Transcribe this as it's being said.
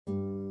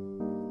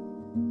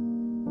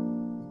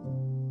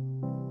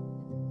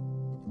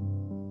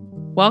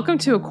Welcome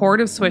to A Court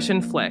of Swish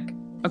and Flick,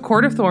 a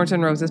Court of Thorns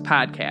and Roses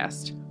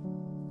podcast.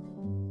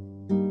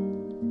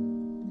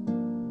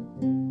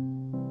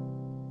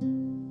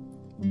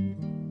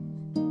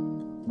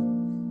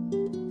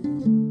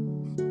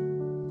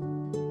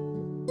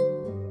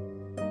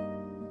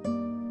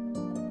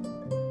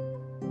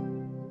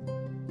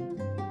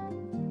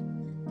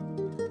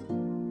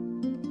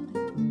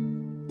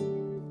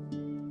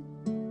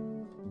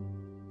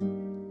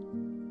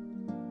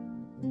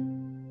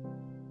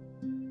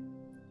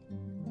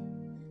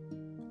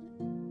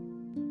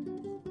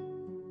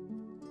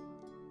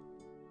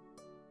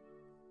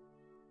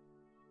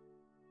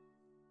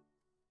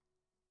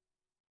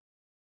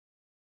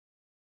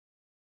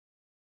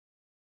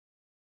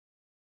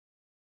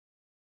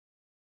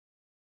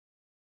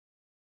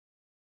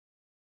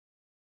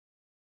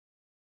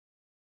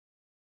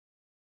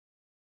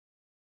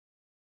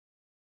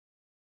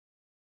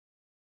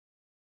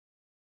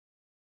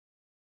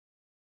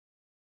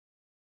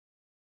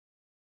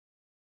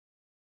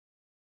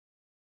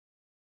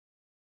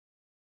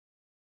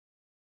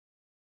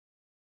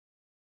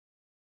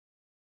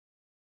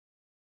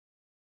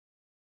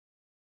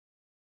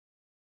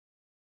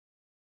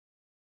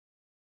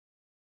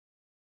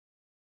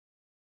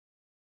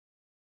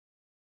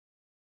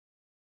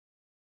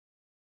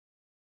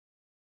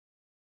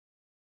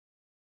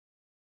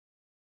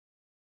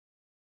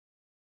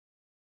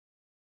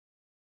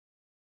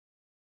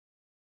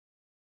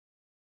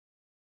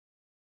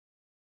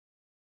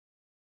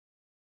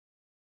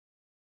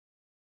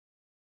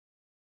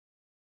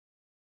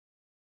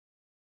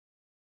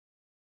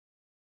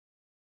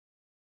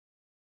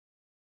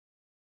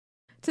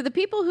 To the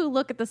people who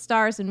look at the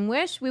stars and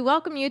wish, we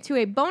welcome you to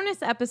a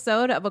bonus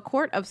episode of A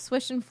Court of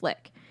Swish and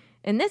Flick.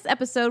 In this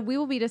episode, we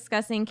will be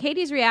discussing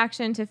Katie's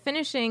reaction to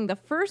finishing the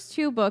first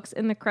two books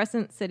in the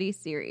Crescent City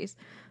series.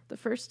 The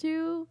first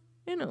two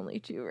and only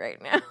two right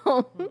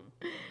now.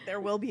 There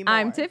will be more.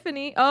 I'm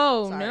Tiffany.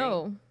 Oh, Sorry.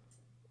 no.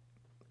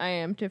 I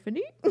am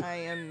Tiffany. I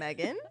am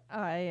Megan.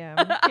 I am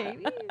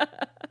Katie.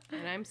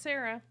 And I'm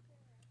Sarah.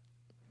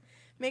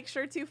 Make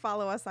sure to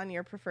follow us on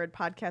your preferred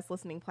podcast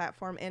listening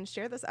platform and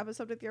share this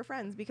episode with your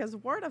friends because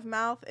word of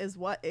mouth is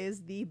what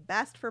is the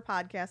best for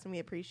podcasts, and we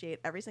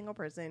appreciate every single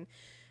person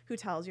who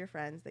tells your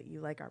friends that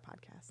you like our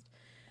podcast.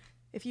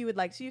 If you would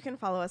like to, you can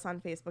follow us on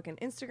Facebook and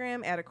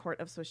Instagram at A Court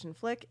of Swish and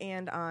Flick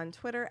and on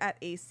Twitter at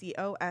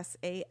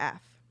ACOSAF.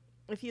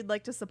 If you'd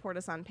like to support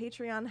us on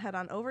Patreon, head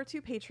on over to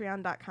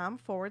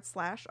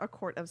patreon.com/A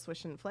Court of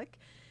Swish and Flick.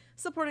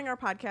 Supporting our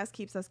podcast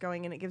keeps us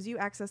going, and it gives you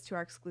access to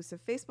our exclusive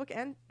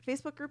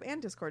Facebook group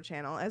and Discord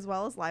channel, as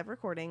well as live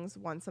recordings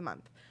once a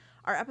month.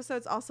 Our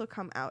episodes also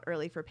come out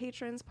early for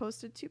patrons,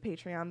 posted to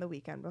Patreon the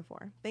weekend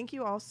before. Thank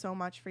you all so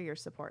much for your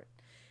support.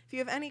 If you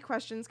have any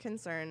questions,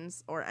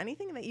 concerns, or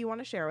anything that you want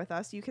to share with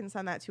us, you can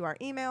send that to our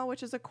email,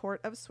 which is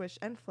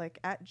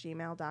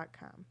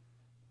acourtofswishandflick@gmail.com.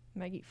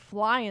 Maggie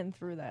flying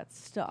through that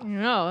stuff.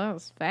 No, that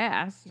was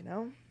fast. You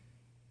know,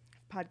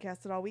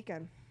 podcasted all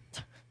weekend.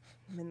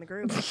 I'm in the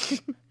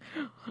groove.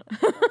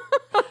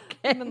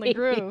 I'm in the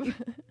groove.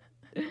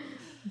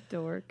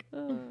 Dork.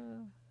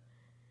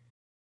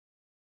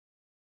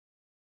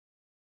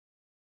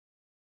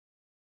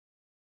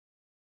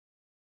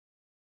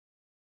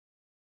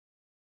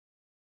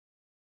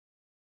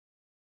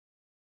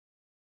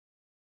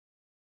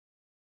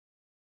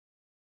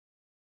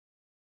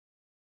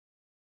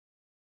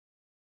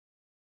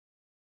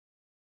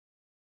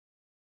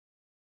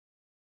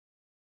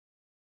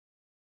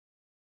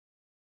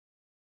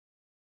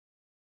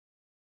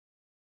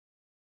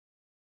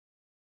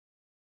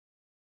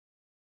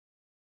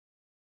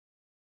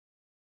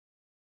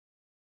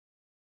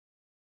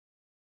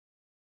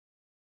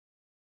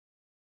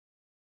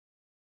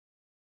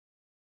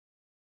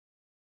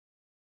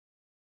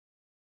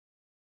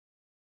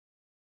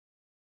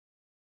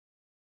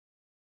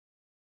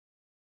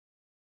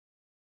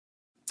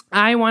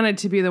 I wanted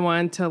to be the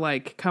one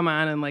to come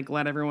on and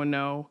let everyone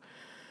know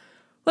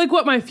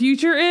what my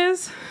future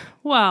is.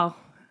 Well,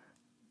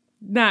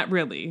 not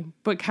really,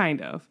 but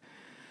kind of.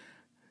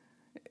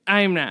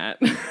 I'm not.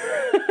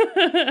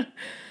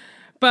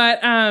 But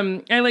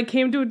I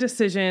came to a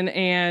decision,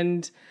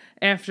 and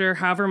after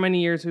however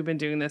many years we've been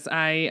doing this,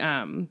 I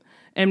am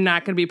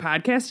not going to be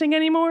podcasting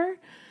anymore.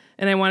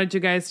 And I wanted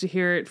you guys to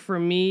hear it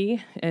from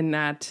me and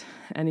not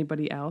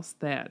anybody else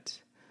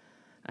that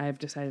I've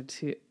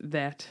decided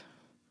that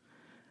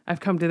I've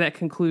come to that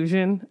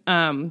conclusion.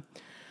 But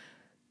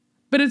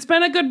it's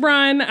been a good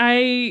run.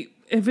 I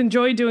have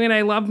enjoyed doing it.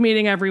 I love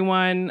meeting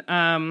everyone.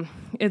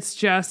 It's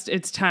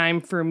time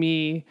for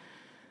me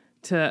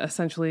to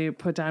essentially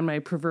put down my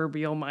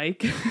proverbial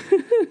mic.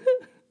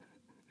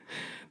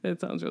 That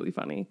sounds really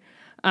funny.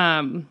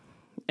 And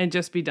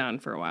just be done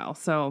for a while.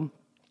 So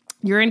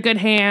you're in good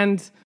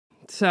hands.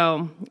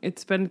 So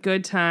it's been a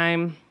good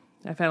time.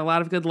 I've had a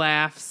lot of good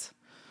laughs.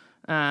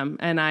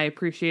 And I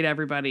appreciate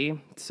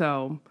everybody.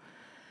 So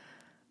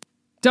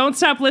don't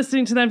stop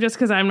listening to them just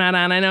because I'm not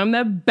on. I know I'm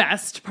the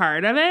best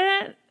part of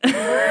it.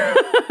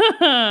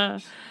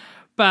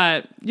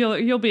 But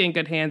you'll be in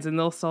good hands, and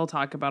they'll still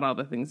talk about all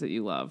the things that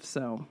you love.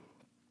 So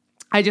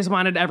I just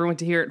wanted everyone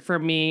to hear it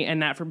from me and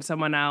not from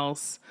someone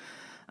else,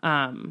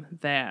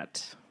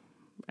 that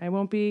I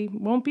won't be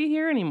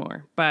here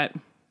anymore. But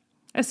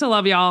I still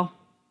love y'all.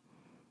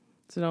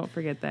 So don't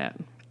forget that.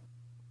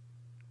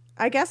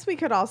 I guess we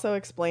could also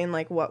explain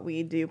like what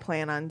we do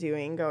plan on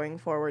doing going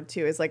forward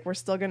too. Is like we're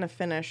still going to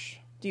finish.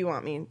 Do you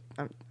want me?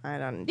 I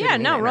don't. Yeah,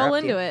 no, roll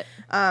into you. it.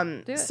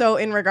 it. So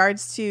in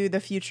regards to the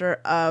future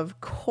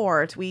of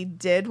Court, we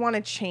did want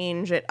to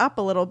change it up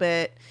a little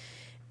bit.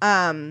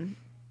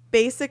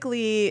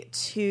 Basically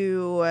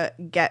to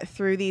get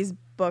through these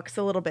books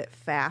a little bit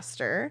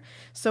faster.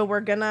 So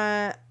we're going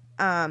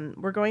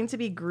to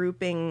be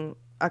grouping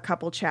a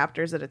couple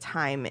chapters at a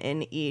time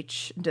in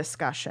each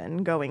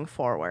discussion going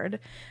forward.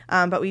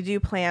 But we do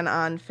plan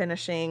on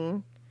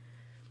finishing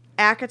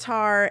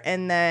ACOTAR,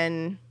 and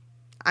then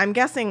I'm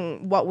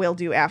guessing what we'll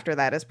do after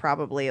that is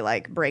probably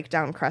like break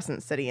down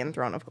Crescent City and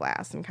Throne of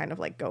Glass and kind of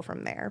like go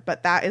from there.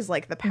 But that is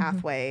like the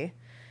pathway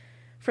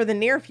for the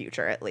near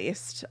future, at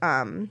least,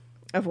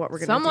 of what we're going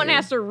to do. Someone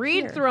has to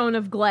read Throne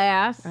of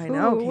Glass. I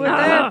know. Who would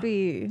that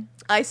be?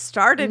 I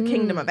started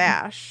Kingdom of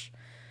Ash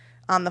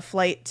on the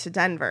flight to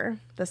Denver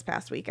this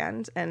past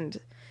weekend, and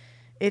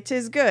it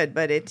is good,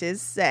 but it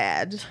is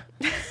sad.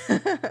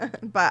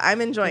 But I'm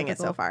enjoying it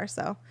so far,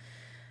 so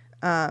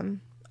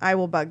I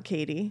will bug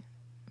Katie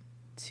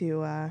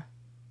to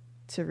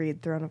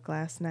read Throne of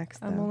Glass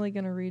next. I'm only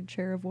gonna read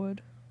Chair of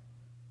Wood.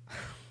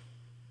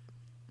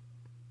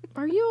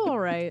 Are you all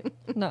right?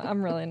 No,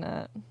 I'm really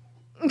not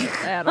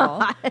at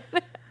all.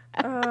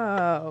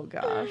 Oh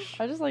gosh.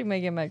 I just like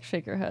making Meg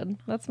shake her head.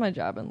 That's my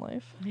job in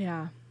life.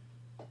 Yeah.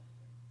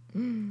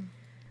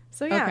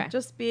 So yeah, Okay.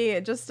 just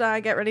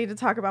get ready to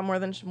talk about more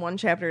than one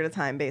chapter at a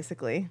time,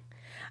 basically.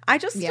 I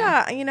just,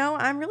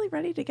 I'm really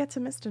ready to get to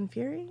Mist and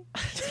Fury.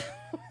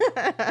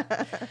 All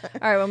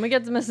right, when we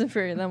get to Miss and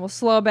Fury, then we'll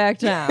slow back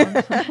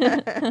down.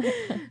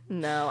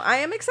 No, I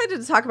am excited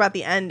to talk about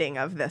the ending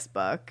of this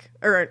book,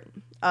 or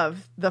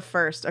of the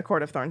first A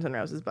Court of Thorns and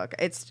Roses book.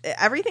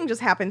 Everything just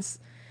happens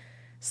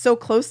so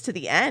close to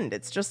the end.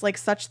 It's just like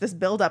such this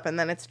build up, and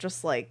then it's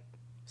just like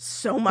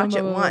so much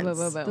at once.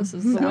 This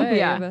is the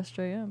way of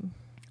SJM.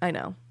 I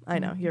know.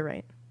 You're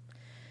right.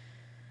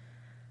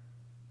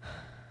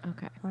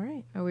 Okay. All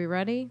right. Are we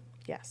ready?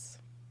 Yes.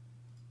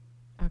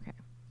 Okay.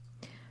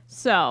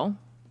 So,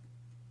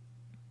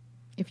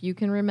 if you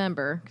can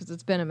remember, because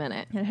it's been a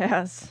minute, It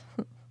has.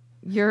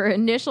 your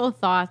initial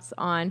thoughts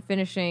on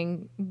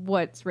finishing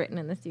what's written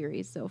in the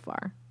series so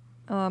far.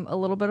 A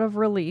little bit of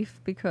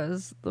relief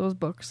because those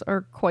books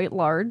are quite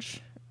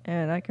large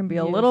and I can be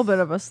a little bit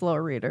of a slow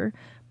reader,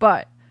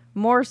 but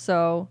more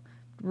so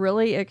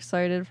really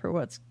excited for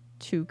what's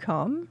to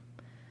come.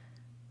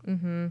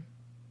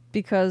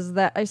 Because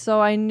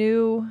I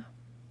knew,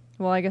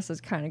 well, I guess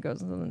this kind of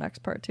goes into the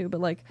next part too, but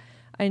like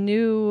I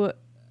knew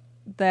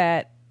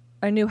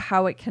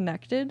how it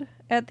connected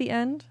at the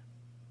end.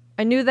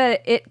 I knew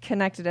that it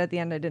connected at the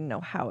end. I didn't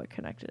know how it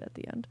connected at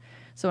the end.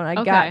 So when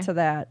I got to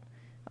that,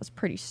 I was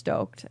pretty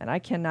stoked, and I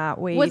cannot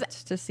wait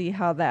to see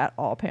how that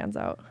all pans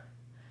out.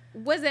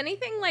 Was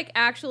anything like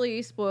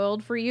actually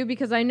spoiled for you?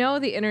 Because I know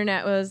the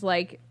internet was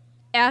like,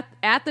 at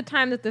the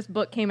time that this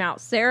book came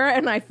out, Sarah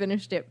and I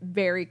finished it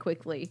very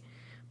quickly.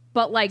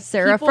 But like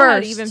Sarah people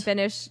first. had even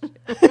finished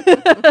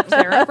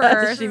Sarah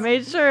first. She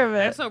made sure of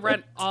I it. also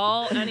read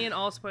any and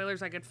all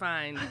spoilers I could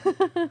find.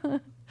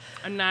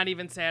 I'm not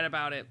even sad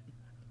about it.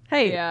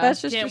 Hey, Yeah.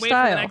 that's just Can't your wait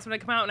style. for the next one to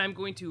come out, and I'm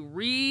going to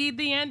read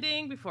the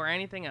ending before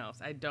anything else.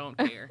 I don't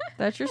care.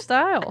 That's your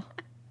style.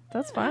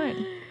 That's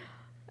fine.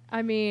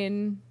 I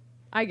mean,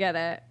 I get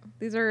it.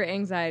 These are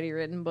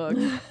anxiety-ridden books.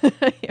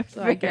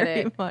 So I get very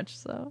it. much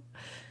so.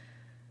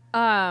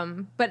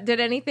 But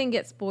did anything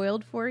get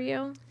spoiled for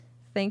you?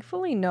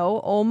 Thankfully, no.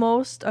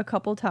 Almost a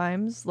couple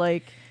times.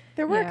 Like,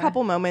 There were a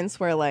couple moments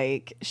where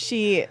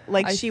she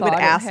would thought it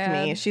ask had.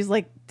 me, she's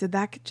like, did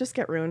that just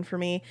get ruined for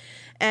me?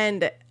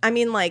 And I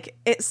mean, like,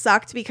 it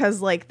sucked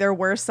because like there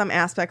were some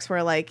aspects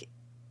where like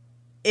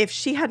if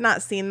she had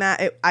not seen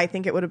that, I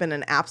think it would have been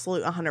an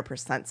absolute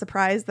 100%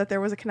 surprise that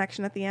there was a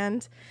connection at the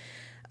end.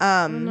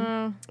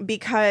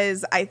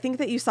 Because I think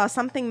that you saw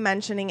something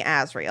mentioning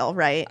Azrael,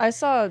 right? I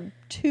saw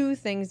 2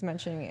 things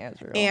mentioning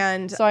Azrael.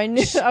 And so I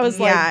knew, I was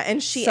like, yeah,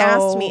 and she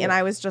asked me, and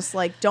I was just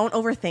like, don't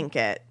overthink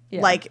it.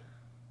 Yeah. Like,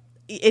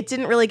 it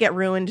didn't really get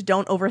ruined.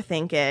 Don't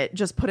overthink it.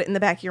 Just put it in the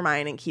back of your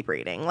mind and keep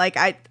reading. Like,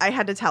 I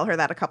had to tell her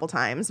that a couple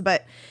times.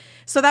 But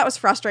so that was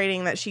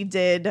frustrating that she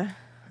did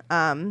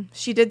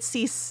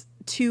see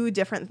 2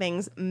 different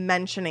things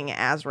mentioning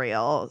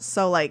Azrael.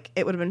 So, like,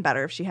 it would have been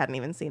better if she hadn't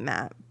even seen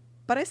that.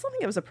 But I still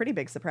think it was a pretty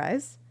big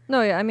surprise.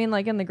 no, yeah, I mean,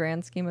 like in the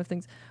grand scheme of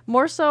things.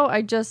 More so,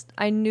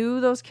 I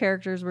knew those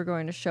characters were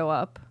going to show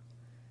up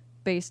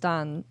based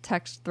on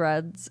text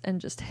threads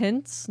and just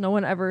hints. No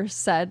one ever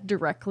said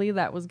directly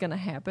that was going to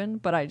happen,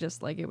 but I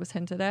just, like, it was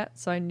hinted at.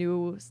 So I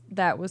knew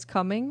that was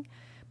coming.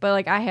 But,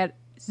 like, I had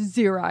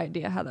zero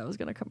idea how that was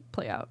going to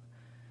play out.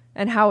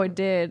 And how it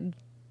did,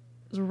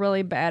 is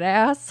really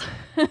badass.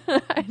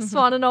 I just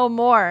want to know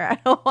more. I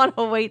don't want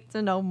to wait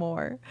to know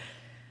more.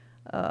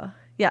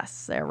 Yes,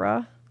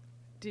 Sarah.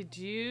 Did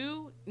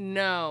you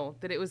know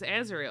that it was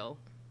Azrael?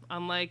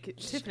 Unlike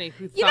Tiffany,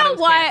 who You thought know it was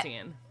what?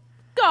 Cassian.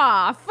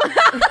 Off.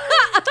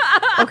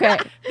 Okay,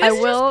 This I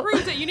will. just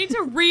proves that you need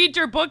to read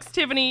your books,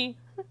 Tiffany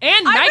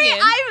and I Megan.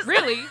 mean, I was-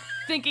 really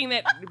thinking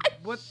that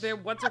what's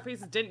her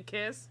faces didn't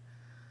kiss.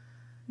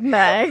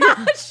 Meg.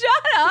 Shut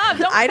up.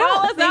 Don't I call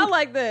don't us out think-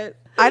 like this.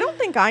 I don't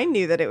think I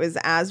knew that it was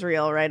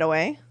Azrael right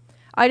away.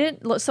 I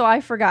didn't look, so I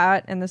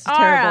forgot, and this is All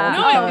terrible.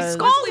 No, right. it because-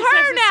 explicitly Scold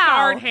her says now.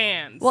 scarred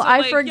hands. Well, So, I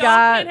like, forgot-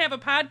 Y'all can't have a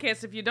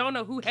podcast if you don't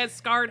know who has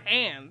scarred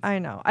hands. I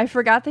know. I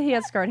forgot that he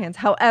had scarred hands.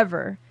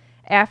 However,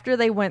 after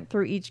they went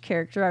through each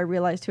character, I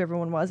realized who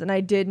everyone was, and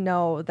I did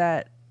know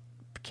that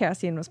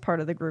Cassian was part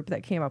of the group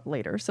that came up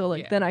later. So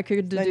like Yeah. then I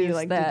could Then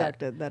deduce you that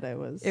deducted that it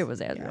was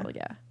Azrael,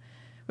 yeah.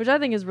 Which I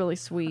think is really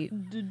sweet.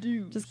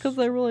 Just because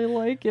I really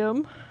like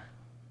him.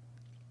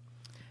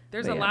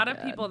 There's But a yeah, lot of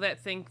bad. people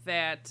that think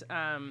that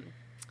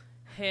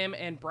him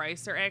and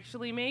Bryce are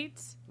actually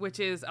mates, which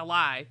is a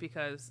lie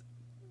because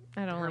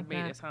I don't her like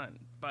mate that. is Hunt.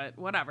 But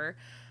whatever.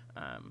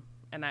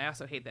 And I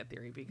also hate that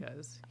theory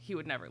because he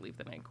would never leave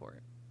the Night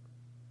Court,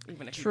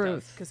 even if he does.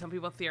 Truth. Because some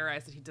people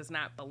theorize that he does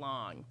not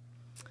belong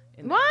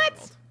in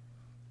What?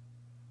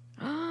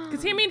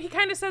 Because he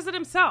kind of says it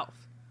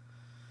himself.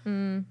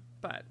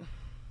 But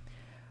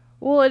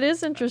Well, it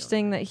is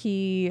interesting that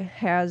he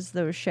has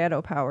those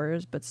shadow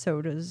powers, but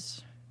so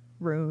does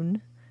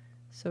Rune.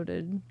 So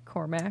did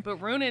Cormac.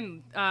 Rune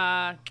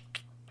and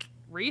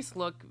Reese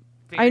look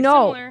very I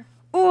know. similar.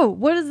 Oh,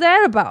 what is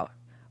that about?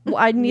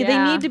 Well, They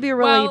Yeah. need to be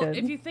related. Well,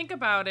 if you think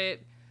about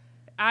it,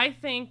 I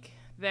think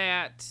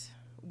that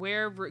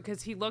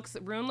because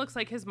Rune looks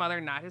like his mother,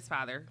 not his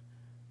father.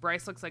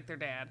 Bryce looks like their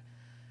dad.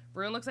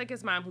 Rune looks like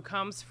his mom, who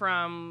comes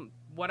from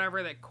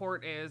whatever that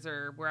court is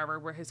or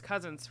where his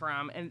cousin's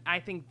from, and I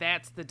think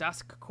that's the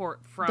Dusk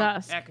Court from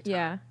Dusk. Akatar,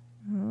 Yeah.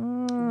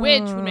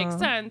 which would make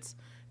sense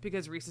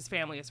because Reese's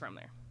family is from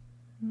there.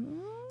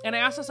 And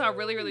I also saw a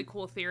really, really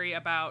cool theory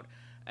about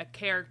a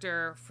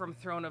character from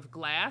Throne of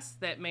Glass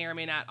that may or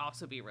may not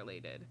also be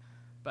related,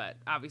 but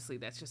obviously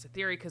that's just a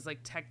theory because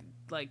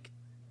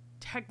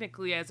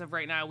technically as of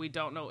right now we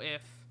don't know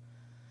if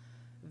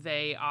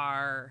they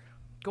are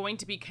going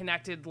to be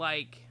connected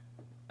like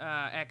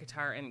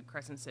Akatar and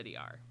Crescent City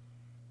are.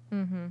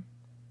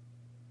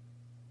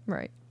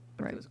 right.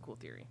 But Right. it was a cool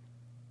theory.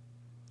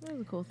 That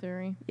was a cool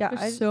theory. Yeah,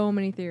 There's so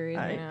many theories.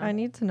 man. I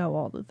need to know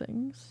all the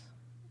things.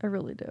 I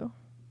really do.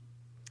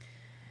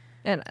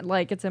 And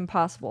like it's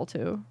impossible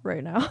to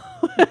right now.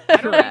 I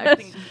don't even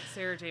think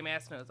Sarah J.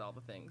 Maas knows all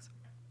the things.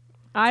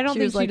 I don't She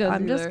think was she like, does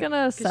I'm just either.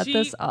 gonna set she-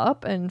 this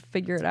up and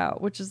figure it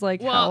out, which is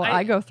like Well, how I-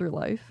 I go through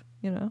life,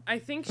 you know. I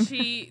think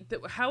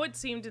how it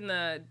seemed in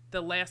the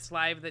last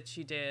live that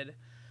she did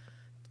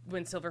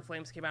when Silver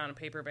Flames came out in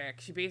paperback,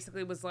 she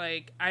basically was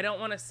like, I don't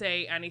want to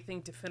say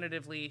anything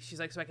definitively. She's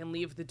like, so I can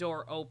leave the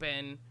door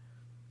open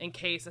in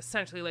case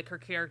essentially like her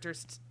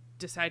characters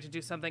decide to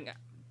do something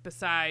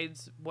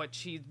besides what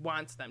she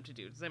wants them to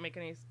do. Does that make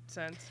any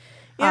sense?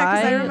 Yeah,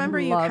 because I remember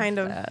you love kind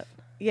of that.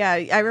 Yeah,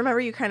 I remember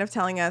you kind of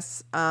telling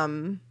us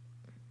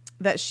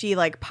that she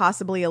like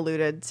possibly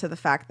alluded to the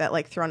fact that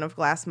like Throne of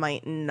Glass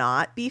might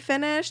not be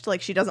finished.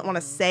 Like she doesn't want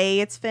to say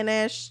it's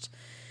finished,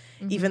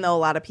 even though a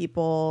lot of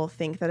people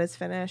think that it's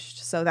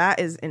finished. So that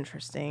is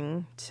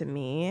interesting to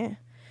me.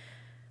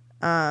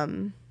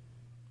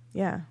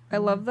 Yeah. I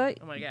love that.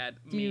 Oh my God,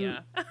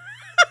 Mia.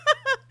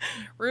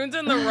 Rune's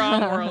in the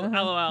wrong world.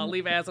 LOL.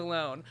 Leave Az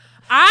alone.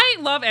 I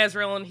love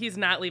Azrael and he's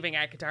not leaving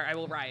Akatar. I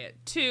will riot.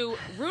 2,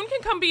 Rune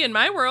can come be in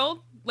my world.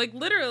 Like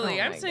literally,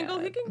 Oh I'm my single.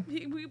 God.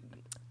 We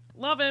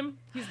love him.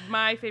 He's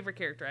my favorite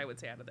character, I would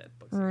say, out of that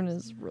book. Rune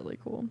is really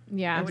cool.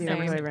 Yeah, I would You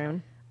never enjoy say-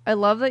 Rune. I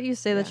love that you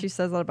say that she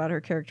says that about her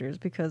characters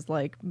because,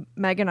 like,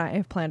 Meg and I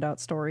have planned out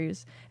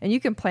stories, and you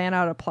can plan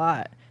out a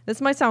plot.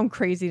 This might sound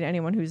crazy to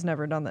anyone who's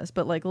never done this,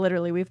 but, like,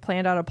 literally, we've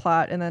planned out a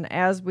plot, and then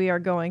as we are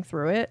going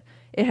through it,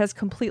 it has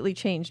completely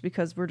changed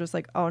because we're just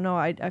like, oh, no,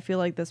 I feel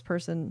like this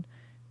person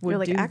would You're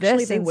like, do actually,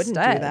 this they wouldn't do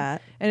instead.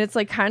 that. And it's,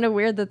 like, kind of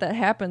weird that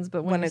happens,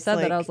 but when you it's said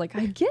that, I like- was like,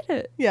 I get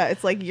it. Yeah,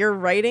 it's like you're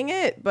writing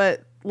it,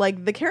 but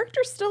like the character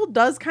still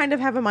does kind of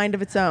have a mind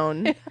of its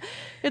own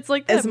It's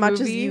like that as much as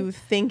movie- you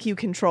think you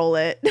control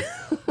it.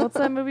 What's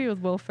that movie with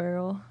Will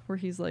Ferrell where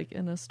he's, like,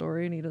 in a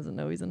story and he doesn't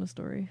know he's in a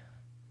story?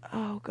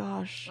 Oh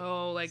gosh.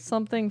 Oh, like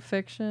Something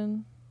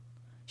fiction.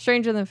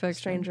 Stranger Than Fiction.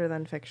 Stranger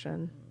Than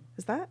Fiction.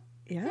 Is that?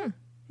 Yeah. I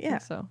Yeah.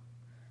 think so.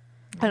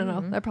 I don't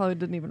know. That probably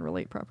didn't even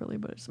relate properly,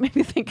 but it just made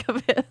me think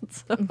of it.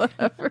 So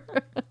whatever.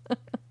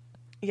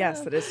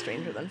 Yes, it is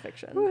Stranger Than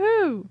Fiction.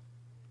 Woohoo!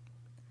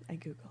 I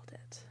googled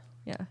it.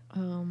 Yeah.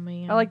 Oh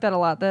man, I like that a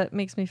lot. That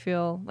makes me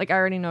feel like I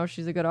already know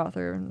she's a good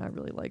author and I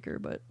really like her,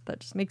 but that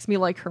just makes me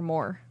like her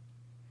more.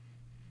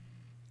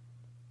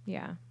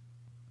 Yeah.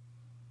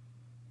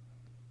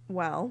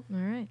 Well, All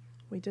right.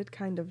 we did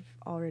kind of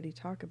already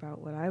talk about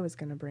what I was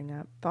going to bring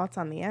up. Thoughts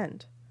on the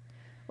end?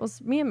 Well,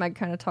 me and Meg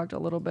kind of talked a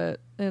little bit.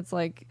 It's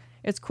like,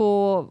 it's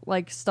cool,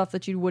 like stuff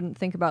that you wouldn't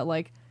think about,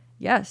 like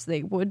yes,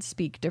 they would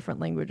speak different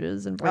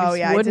languages, and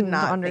Bryce I did wouldn't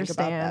not think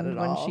about that understand at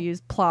when all.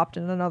 she's plopped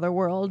in another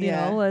world. You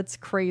know, it's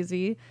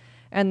crazy.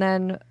 And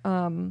then,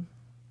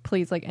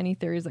 please, like, any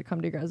theories that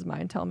come to your guys'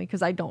 mind, tell me,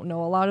 because I don't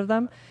know a lot of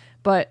them.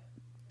 But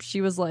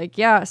she was like,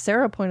 yeah,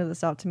 Sarah pointed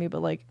this out to me,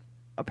 but like,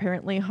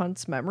 apparently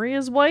Hunt's memory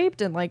is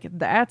wiped, and like,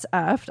 that's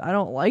effed. I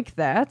don't like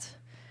that.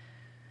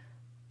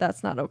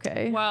 That's not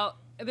okay. Well,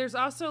 there's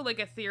also like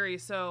a theory.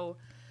 So,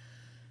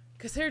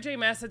 because Sarah J.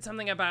 Maas said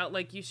something about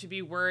like you should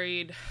be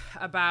worried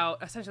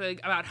about essentially like,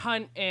 about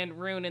Hunt and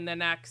Rune in the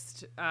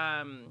next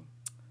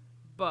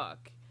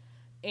book,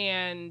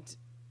 and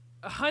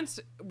Hunt's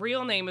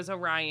real name is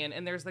Orion,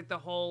 and there's like the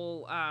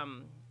whole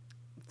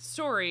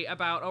story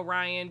about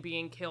Orion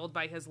being killed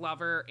by his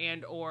lover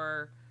and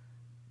or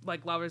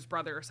like lover's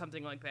brother or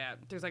something like that.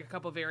 There's like a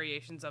couple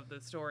variations of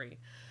the story.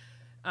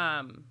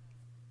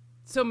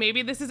 So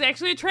maybe this is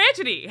actually a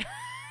tragedy.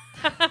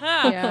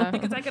 Yeah.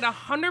 Because I could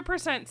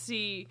 100%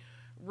 see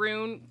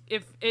Rune,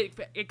 if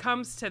it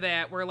comes to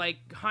that, where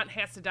like Hunt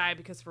has to die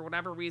because for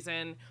whatever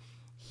reason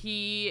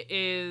he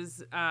is,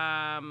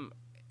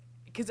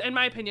 because in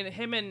my opinion,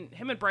 him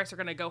and Bryce are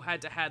going to go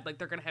head to head. Like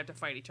they're going to have to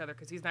fight each other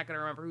because he's not going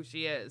to remember who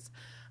she is.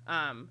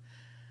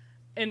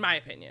 In my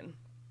opinion,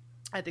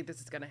 I think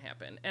this is going to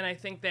happen, and I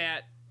think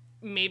that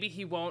maybe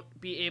he won't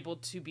be able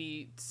to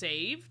be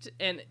saved,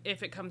 and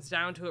if it comes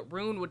down to it,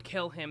 Rune would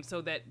kill him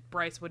so that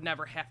Bryce would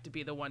never have to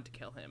be the one to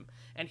kill him,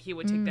 and he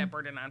would take that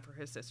burden on for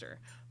his sister.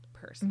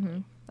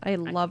 Personally, I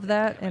love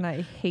that, and I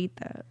hate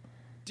that.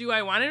 Do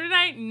I want him to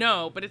die?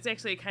 No, but it's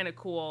actually a kind of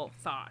cool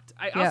thought.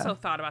 I also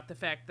thought about the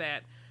fact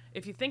that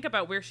if you think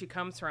about where she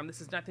comes from, this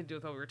has nothing to do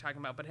with what we were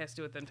talking about, but it has to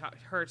do with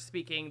her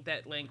speaking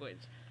that language.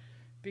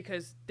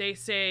 Because they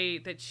say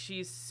that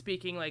she's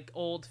speaking like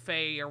old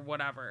Fae or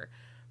whatever.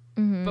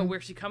 Mm-hmm. But where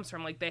she comes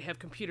from, like they have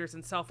computers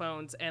and cell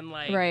phones and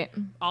like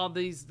all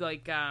these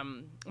like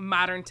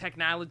modern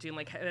technology, and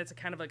like that's a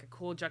kind of like a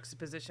cool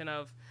juxtaposition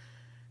of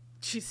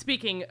she's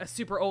speaking a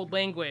super old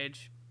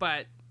language,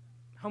 but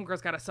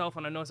homegirl's got a cell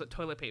phone and knows what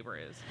toilet paper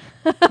is.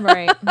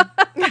 Right.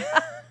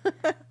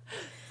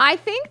 I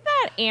think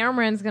that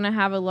Amren's going to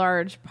have a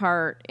large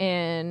part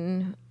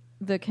in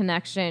the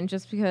connection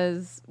just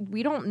because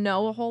we don't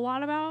know a whole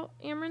lot about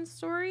Amren's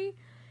story.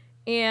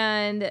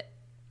 And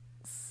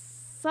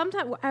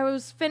sometimes I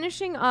was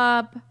finishing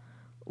up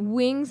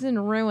Wings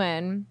and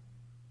Ruin,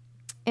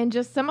 and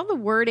just some of the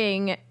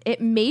wording,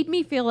 it made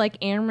me feel like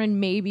Amren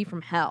may be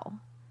from hell.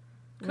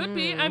 Could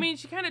be. I mean,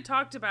 she kind of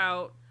talked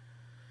about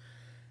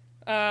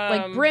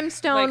like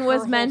brimstone like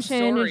was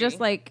mentioned, and just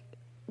like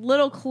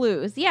little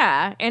clues.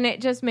 Yeah. And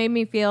it just made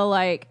me feel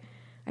like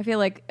I feel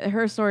like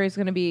her story is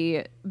going to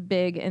be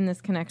big in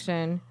this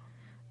connection.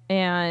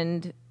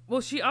 And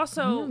well, she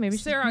also maybe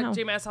Sarah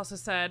J. Maas also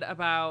said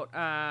about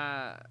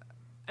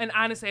and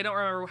honestly, I don't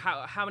remember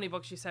how many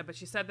books she said, but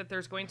she said that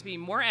there's going to be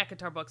more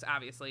ACOTAR books,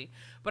 obviously,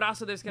 but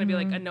also there's going to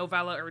be like a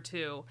novella or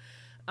two.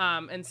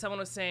 And someone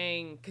was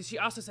saying, because she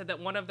also said that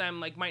one of them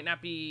like might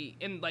not be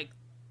in like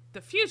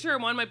the future,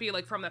 one might be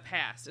like from the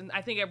past. And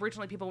I think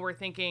originally people were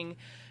thinking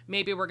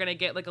maybe we're going to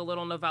get like a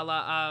little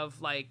novella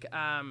of like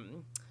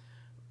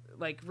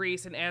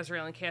Reese and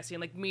Azrael and Cassian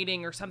like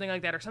meeting or something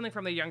like that, or something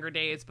from their younger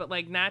days, but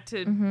like not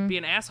to be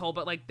an asshole,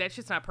 but like that's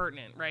just not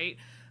pertinent, right?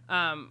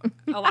 A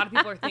lot of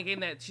people are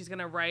thinking that she's going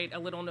to write a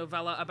little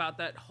novella about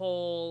that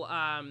whole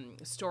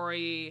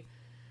story,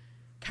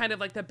 kind of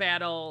like the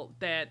battle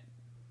that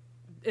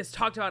is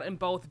talked about in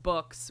both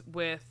books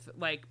with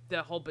like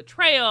the whole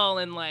betrayal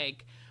and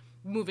like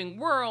moving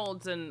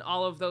worlds and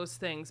all of those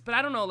things. But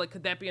I don't know, like,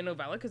 could that be a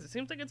novella? Because it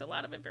seems like it's a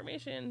lot of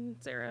information.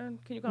 Sarah,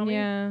 can you call me?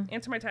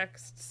 Answer my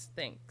texts.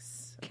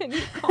 Thanks. Can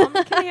you call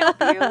me? Can I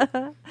help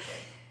you?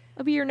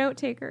 I'll be your note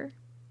taker.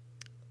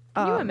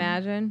 Can you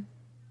imagine?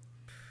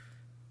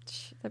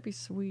 That'd be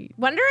sweet.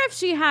 Wonder if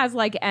she has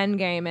like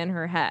Endgame in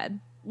her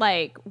head,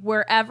 like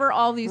wherever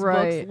all these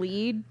books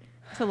lead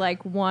to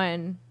like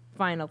one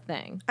final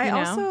thing. I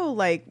also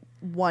like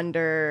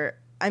wonder.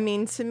 I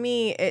mean, to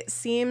me, it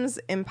seems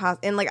impossible.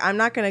 And like, I'm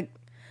not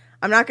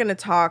gonna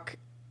talk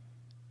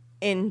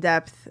in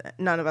depth.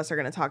 None of us are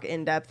gonna talk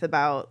in depth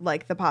about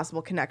like the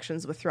possible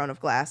connections with Throne of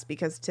Glass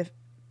because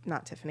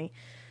not Tiffany,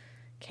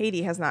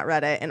 Katie has not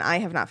read it, and I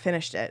have not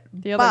finished it.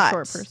 The other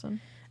short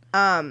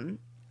person.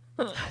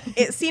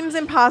 It seems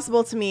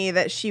impossible to me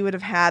that she would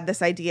have had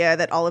this idea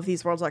that all of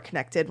these worlds are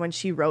connected when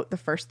she wrote the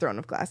first Throne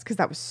of Glass, because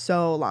that was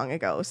so long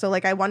ago. So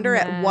like, I wonder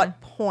at what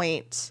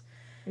point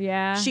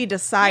she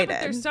decided. Yeah,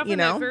 but there's stuff in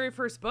that very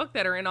first book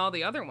that are in all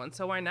the other ones,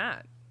 so why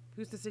not?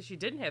 Who's to say she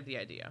didn't have the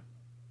idea?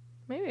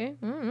 Maybe.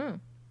 I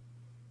don't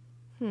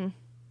know.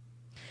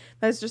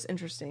 That's just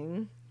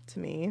interesting to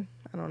me.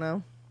 I don't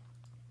know.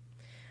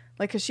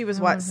 Like, because she was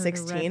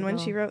 16 when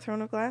she wrote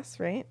Throne of Glass,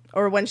 right?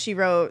 Or when she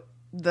wrote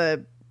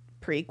the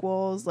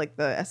prequels, like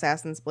the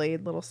Assassin's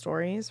Blade little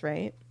stories,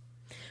 right?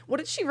 What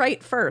did she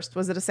write first?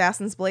 Was it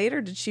Assassin's Blade,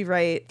 or did she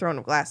write Throne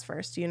of Glass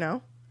first? Do you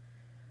know?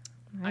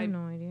 I have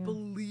no idea. I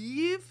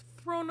believe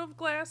Throne of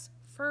Glass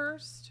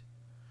first.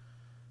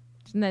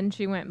 And then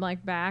she went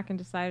like back and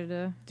decided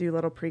to do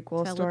little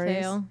prequel tell stories.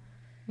 a tale.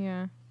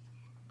 Yeah.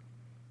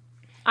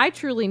 I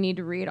truly need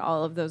to read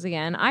all of those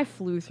again. I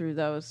flew through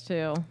those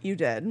too. You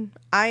did.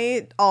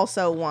 I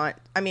also want.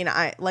 I mean,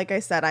 like I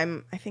said,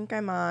 I think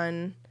I'm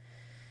on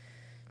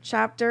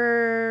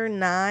chapter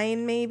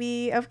 9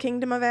 maybe of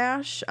Kingdom of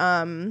Ash.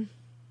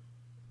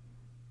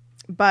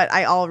 But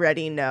I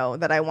already know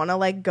that I want to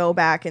like go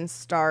back and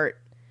start,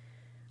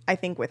 I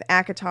think, with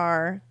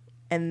ACOTAR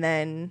and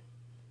then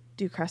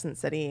do Crescent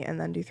City and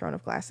then do Throne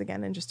of Glass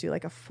again and just do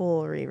like a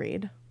full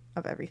reread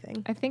of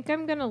everything. I think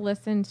I'm going to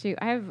listen to,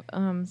 I have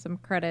some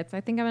credits. I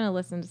think I'm going to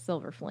listen to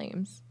Silver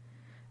Flames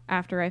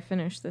after I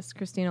finish this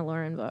Christina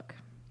Lauren book.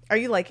 Are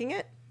you liking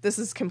it? This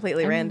is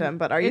completely random,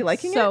 but are you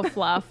liking so it?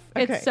 fluff.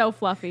 Okay. It's so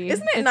fluffy.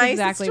 Isn't it it's nice?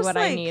 Exactly it's just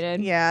what like, I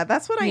needed. Yeah,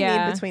 that's what I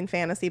Yeah. need between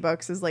fantasy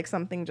books is like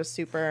something just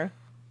super.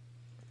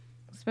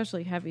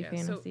 Especially heavy Yeah,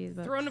 fantasies. so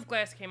but Throne of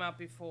Glass came out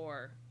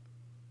before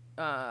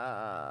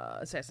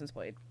Assassin's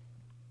Blade.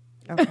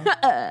 Okay.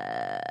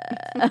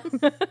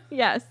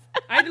 yes.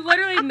 I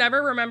literally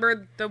never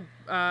remembered the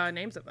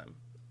names of them.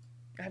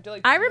 I have to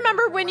like. I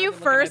remember when you look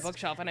at my first-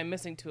 bookshelf, and I'm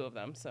missing 2 of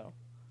them. So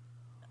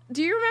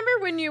Do you remember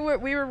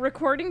when we were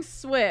recording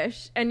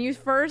Swish and you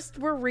first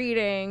were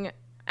reading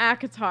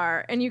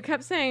ACOTAR and you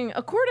kept saying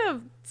a quart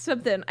of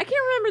something? I can't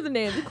remember the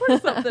name. A quart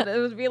of something. It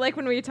would be like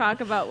when we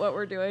talk about what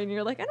we're doing.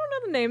 You're like, I don't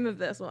know the name of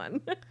this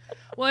one.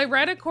 well, I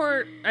read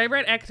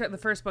ACOTAR, the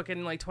first book,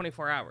 in like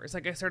 24 hours.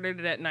 Like I started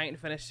it at night and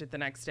finished it the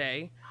next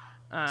day.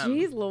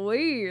 Jeez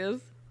Louise.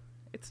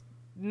 It's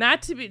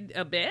not to be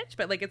a bitch,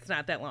 but like it's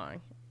not that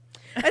long.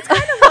 It's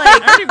kind of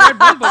like I already read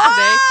one book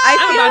today. I'm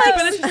feel about like- to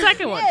finish the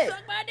second one.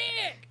 Suck my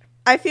dick.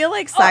 I feel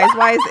like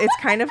size-wise, it's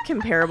kind of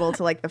comparable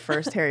to like the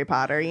first Harry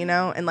Potter, you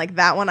know, and like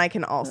that one I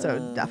can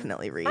also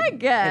definitely read. I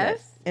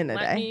guess. in a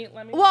day.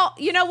 Let me. Well,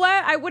 you know what?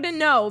 I wouldn't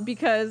know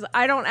because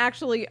I don't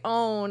actually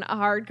own a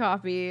hard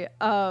copy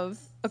of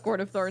A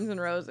Court of Thorns and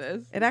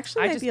Roses. It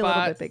actually I might just be a little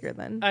bought bit bigger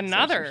than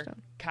another Sorcerer's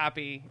Stone.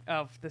 copy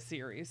of the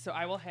series, so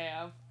I will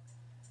have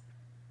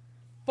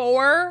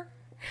 4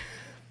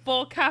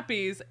 full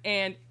copies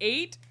and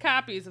 8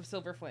 copies of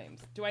Silver Flames.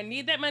 Do I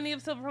need that many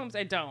of Silver Flames?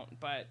 I don't,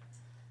 but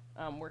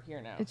we're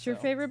here now. It's your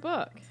so. favorite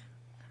book.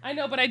 I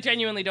know, but I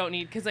genuinely don't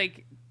need, because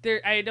like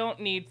I don't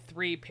need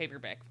 3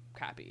 paperback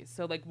copies.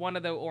 So like one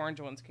of the orange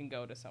ones can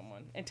go to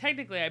someone, and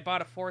technically I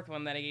bought a 4th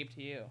one that I gave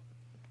to you.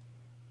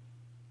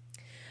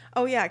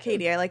 Oh yeah,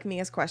 Katie, I like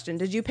Mia's question.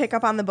 Did you pick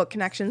up on the book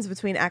connections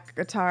between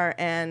ACOTAR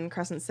and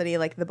Crescent City,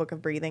 like the Book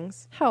of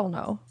Breathings? Hell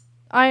no.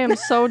 I am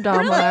so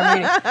dumb when I'm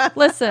reading.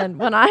 Listen,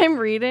 when I'm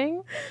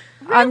reading,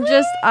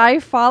 I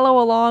follow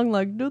along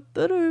like,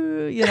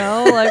 you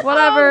know, like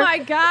whatever. Oh my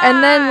God.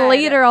 And then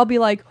later I'll be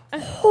like,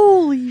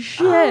 holy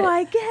shit. Oh,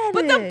 I get it.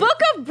 But the Book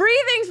of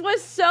Breathings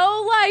was so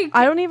like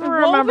I don't even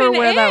remember woven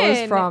where that was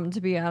in. from, to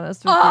be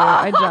honest with you.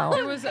 I don't.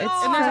 There was, and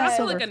there's from also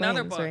Silver like another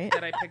Flames, book right?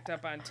 that I picked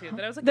up on too.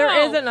 That I was like, There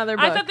no. is another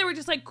I book. thought they were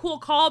just like cool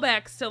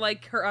callbacks to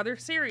like her other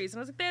series, and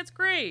I was like, that's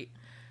great.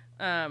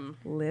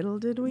 Little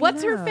did we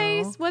What's know. her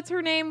face? What's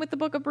her name with the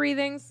Book of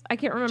Breathings? I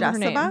can't remember her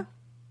Jessica? name.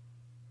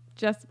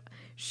 Just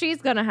she's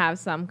gonna have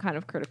some kind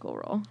of critical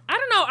role. I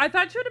don't know. I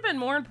thought she would have been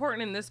more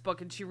important in this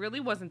book, and she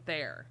really wasn't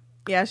there.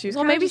 Yeah, she was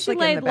Well, kinda maybe just, she like,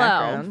 in laid the low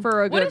background.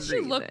 for a What good did she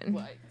reason. look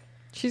like?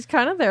 She's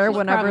kind of there She's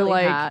whenever probably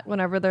like hot.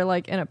 whenever they're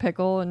like in a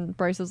pickle and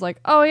Bryce is like,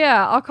 oh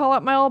yeah, I'll call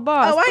up my old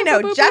boss. Oh, I Boop,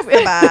 know, boop, boop, boop.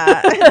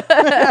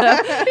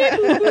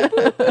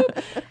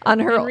 Jessica. on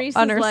her And Reese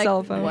on is her like,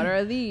 cell phone. What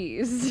are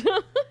these?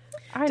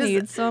 I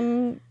need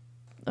some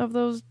of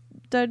those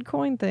dead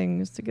coin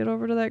things to get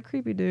over to that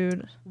creepy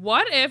dude.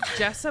 What if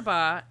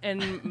Jessica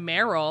and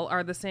Meryl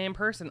are the same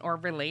person or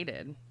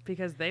related?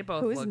 Because they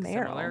both Who's look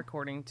Meryl? similar,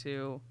 according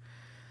to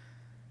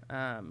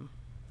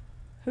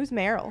Who's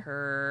Meryl?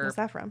 her What's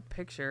that from?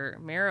 picture.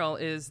 Meryl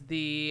is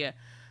the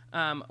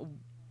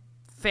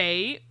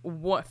Fae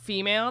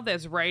female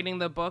that's writing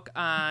the book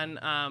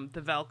on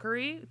the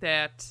Valkyrie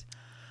that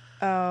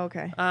Oh,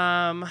 okay.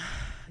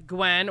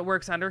 Gwen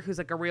works under, who's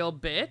like a real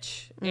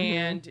bitch,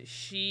 and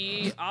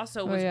she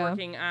also was yeah.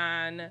 working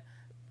on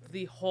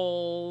the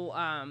whole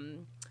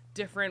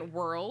different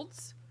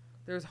worlds.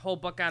 There's a whole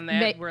book on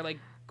that where like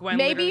Gwen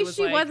Maybe literally was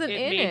she like, wasn't it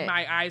in made it.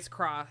 my eyes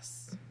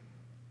cross,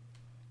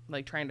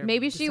 like trying to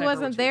Maybe she decipher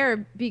wasn't which there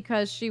was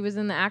because she was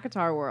in the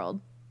ACOTAR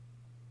world.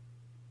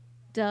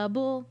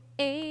 Double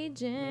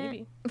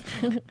agent.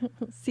 maybe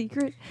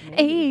Secret Maybe.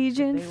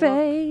 agent They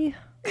Faye.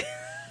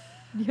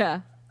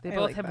 Yeah. they I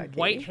both like have that,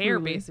 white Katie. hair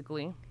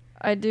basically.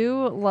 I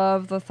do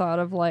love the thought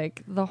of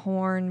like the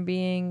horn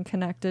being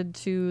connected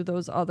to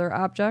those other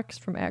objects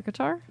from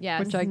ACOTAR.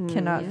 Yes. Which I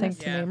cannot think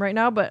to Yeah. name right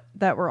now, but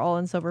that were all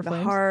in Silver The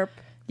Flames. harp,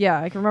 Yeah,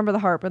 I can remember the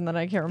harp and then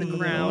I can't the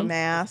remember the crown. name.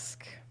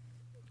 mask,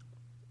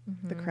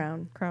 the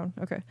crown. Crown.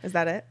 Okay. Is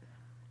that it?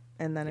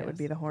 And then it would Yes.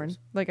 be the horn.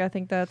 Like I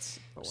think that's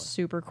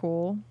super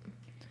cool.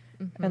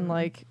 And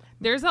like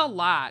There's a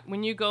lot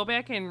when you go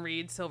back and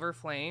read Silver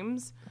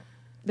Flames.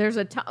 There's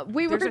a ton.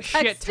 We There's were a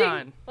shit texting-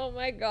 ton. Oh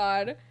my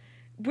God.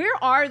 Where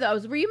are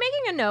those? Were you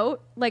making a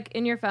note like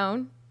in your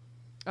phone?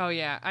 Oh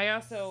yeah, I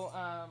also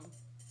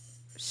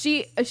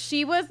She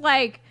was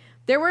like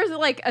There was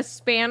like a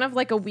span of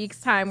like a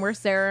week's time where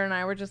Sarah and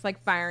I were just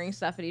like firing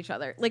stuff at each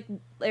other. Like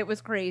it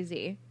was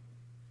crazy.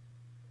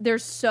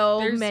 There's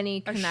many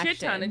a connections.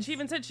 shit ton, and she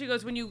even said, she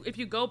goes, if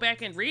you go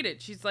back and read it,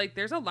 she's like,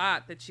 there's a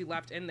lot that she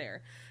left in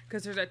there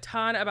because there's a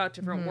ton about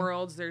different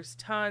worlds. There's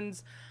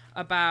tons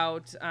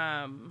about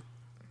about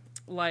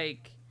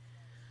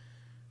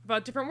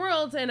different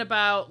worlds and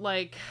about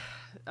like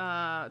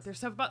there's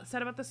stuff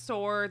said about the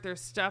sword.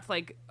 There's stuff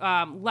like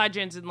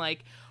legends and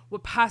like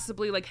what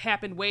possibly like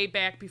happened way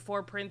back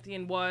before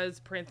Prythian,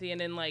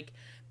 and like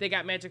they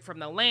got magic from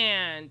the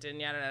land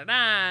and yada yada,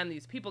 and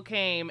these people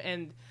came,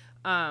 and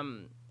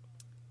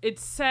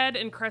it's said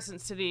in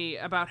Crescent City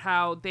about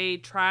how they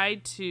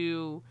tried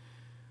to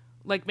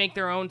like make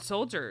their own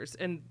soldiers,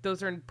 and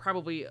those are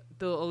probably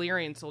the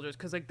Illyrian soldiers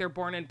because like they're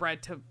born and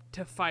bred to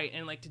fight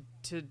and like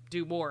to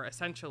do war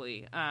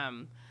essentially.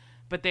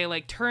 But they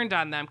like turned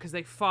on them because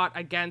they fought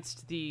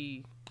against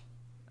the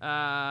what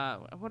are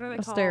they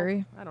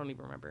Asteri. called? I don't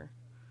even remember.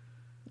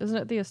 Isn't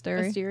it the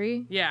Asteri?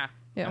 Asteri? Yeah.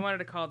 Yeah. I wanted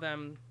to call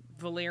them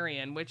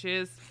Valyrian, which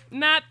is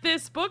not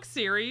this book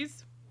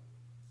series.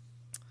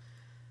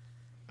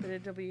 But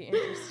it'll be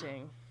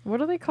interesting. What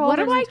do they call? What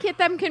do I get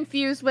them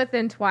confused with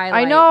in Twilight?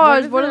 I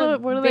know. What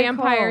are they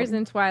vampires called?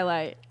 in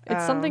Twilight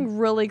It's something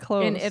really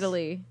close in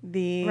Italy,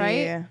 The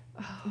right?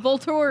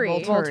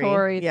 Volturi.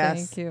 Volturi,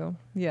 yes. Thank you.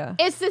 Yeah.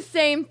 It's the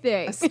same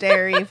thing.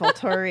 Asteri,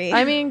 Volturi.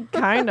 I mean,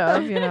 kind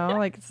of.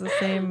 Like it's the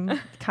same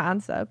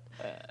concept.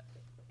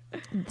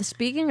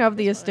 Speaking of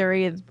the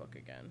Asteri, This book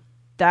again.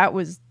 that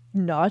was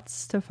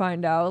nuts to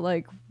find out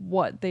like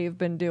what they've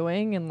been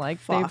doing, and like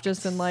they've Fucked.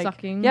 just been like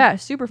Sucking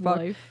super fucked,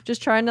 life.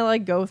 just trying to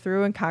like go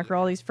through and conquer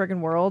all these friggin'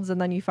 worlds, and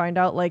then you find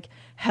out like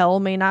hell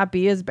may not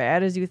be as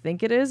bad as you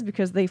think it is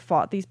because they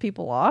fought these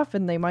people off,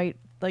 and they might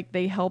like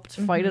they helped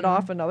fight it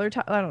off another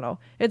time. I don't know.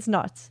 It's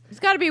nuts. It's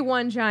got to be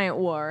one giant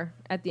war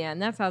at the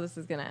end. That's how this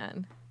is going to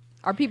end.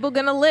 Are people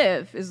going to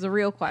live is the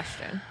real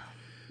question.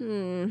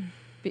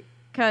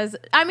 Because,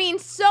 I mean,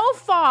 so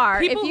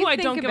far, People if you who I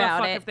think don't give a about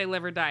fuck it, if they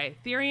live or die.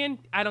 Tyrion,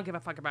 I don't give a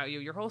fuck about you.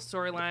 Your whole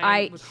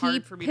storyline was he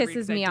hard for me to read pisses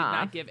because I me did off.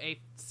 not give a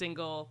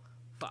single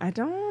fuck. I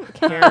don't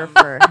care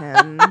for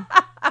him.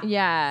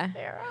 yeah.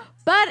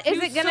 But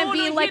is it going to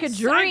be like a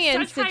Jurian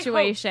Jurian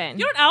situation?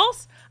 You know what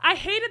else? I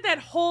hated that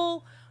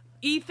whole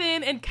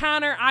Ethan and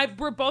Connor.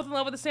 We're both in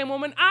love with the same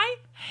woman. I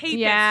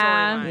hate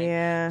that storyline.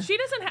 Yeah. She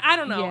doesn't. I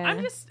don't know.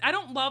 Yeah. I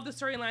don't love the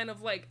storyline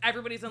of like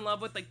everybody's in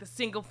love with like the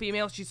single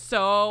female. She's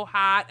so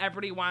hot.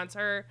 Everybody wants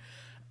her.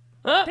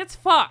 That's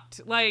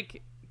fucked.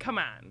 Like, come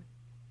on.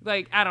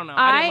 Like, I don't know.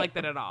 I didn't like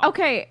that at all.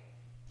 Okay.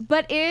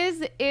 But is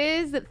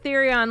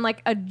Therion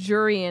like a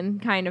Jurian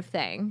kind of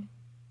thing?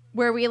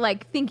 Where we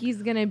like think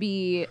he's going to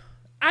be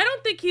I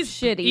don't think he's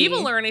shitty.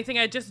 evil or anything.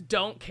 I just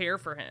don't care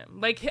for him.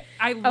 Like,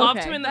 I loved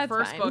Okay, him in the that's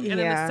first fine. book, and in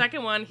the Yeah.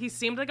 second one, he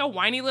seemed like a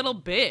whiny little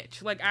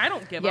bitch. Like, I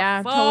don't give Yeah,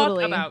 a fuck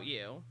totally. about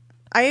you.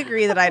 I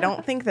agree that I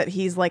don't think that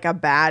he's like a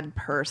bad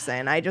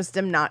person. I just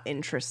am not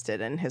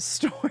interested in his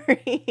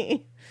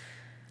story.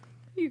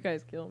 You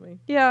guys kill me.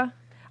 Yeah,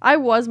 I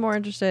was more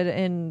interested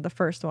in the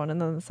first one, and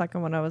then the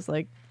second one I was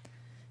like,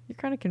 you're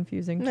kind of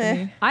confusing to Meh.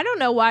 me. I don't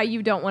know why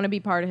you don't want to be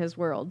part of his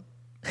world.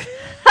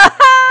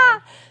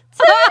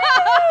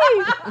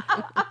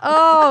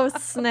 Oh,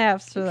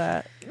 snaps for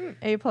that.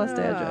 A+ dad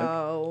joke.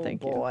 Oh,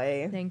 Thank you.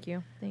 boy. Thank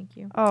you. Thank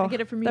you. Oh, I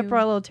get it from that you.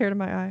 brought a little tear to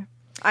my eye.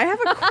 I have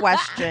a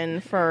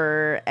question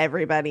for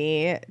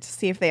everybody to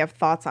see if they have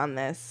thoughts on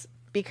this,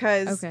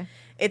 because Okay.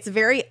 it's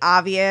very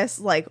obvious,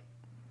 like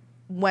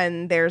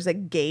when there's a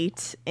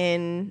gate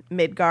in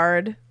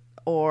Midgard,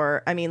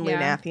 or I mean Yeah.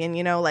 Lunathian,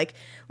 you know, like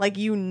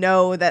you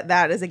know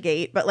that is a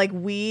gate, but like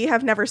we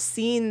have never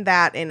seen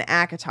that in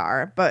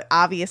ACOTAR, but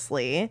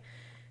obviously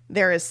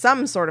there is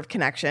some sort of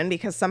connection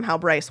because somehow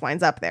Bryce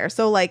winds up there.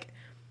 So like,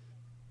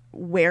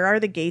 where are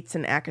the gates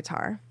in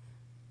ACOTAR?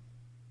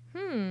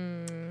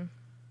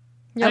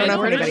 Yeah, I don't know if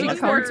where anybody does has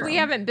it heard work? from. We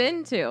haven't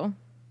been to.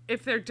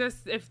 If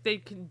they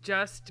can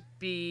just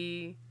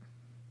be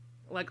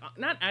like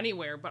not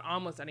anywhere, but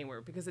almost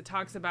anywhere, because it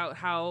talks about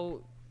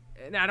how,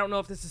 and I don't know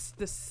if this is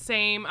the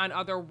same on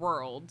other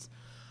worlds,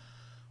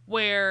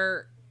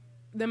 where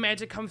the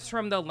magic comes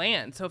from the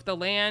land. So if the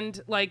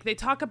land, like they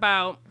talk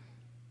about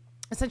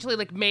essentially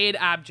like made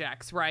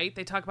objects, right?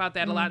 They talk about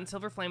that a lot in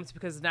Silver Flames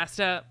because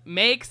Nesta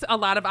makes a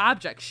lot of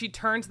objects. She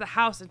turns the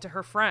house into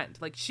her friend.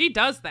 Like she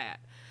does that.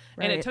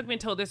 And it Right. took me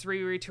until this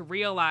reread to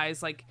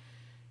realize like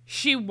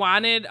she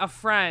wanted a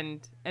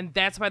friend, and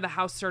that's why the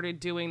house started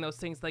doing those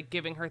things, like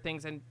giving her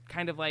things and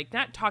kind of like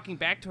not talking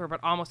back to her, but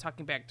almost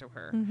talking back to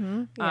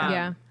her.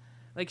 Yeah.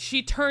 Like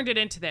she turned it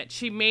into that.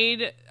 She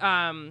made,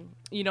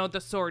 the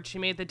sword. She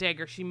made the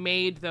dagger. She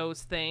made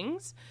those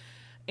things.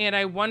 And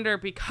I wonder,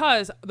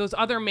 because those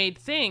other made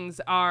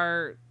things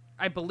are,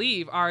 I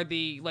believe, are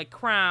the like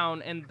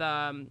crown and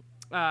the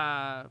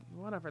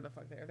whatever the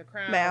fuck they are, the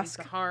crown, Mask.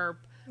 the harp,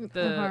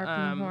 The harp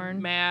and the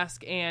horn.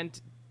 mask, and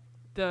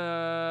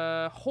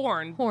the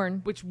horn.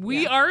 Horn. Which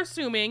we are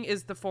assuming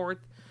is the fourth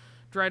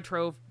Dread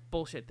Trove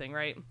bullshit thing,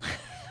 right?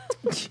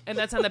 And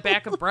that's on the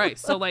back of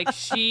Bryce. So, like,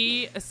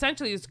 she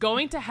essentially is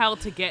going to hell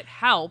to get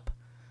help.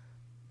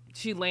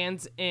 She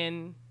lands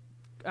in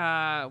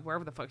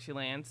wherever the fuck she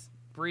lands,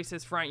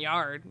 Bryce's front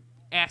yard,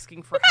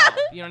 asking for help.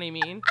 You know what I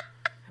mean?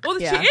 Well,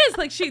 she is.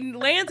 Like, she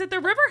lands at the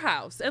river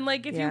house. And,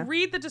 like, if you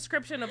read the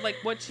description of, like,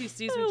 what she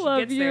sees when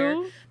she gets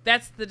there,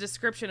 that's the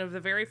description of the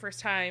very first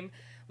time,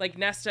 like,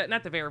 Nesta,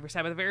 not the very first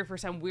time, but the very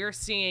first time we're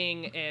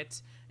seeing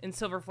it in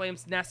Silver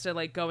Flames, Nesta,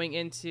 like, going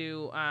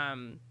into,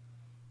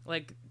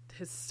 like,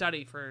 his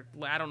study for,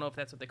 I don't know if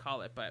that's what they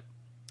call it, but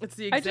it's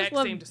the exact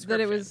same description. That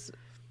it was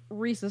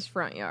Reese's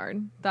front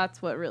yard.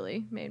 That's what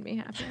really made me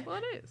happy.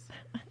 Well, it is.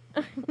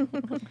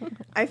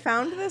 I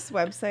found this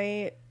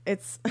website.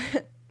 It's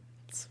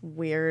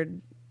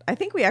weird. I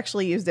think we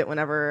actually used it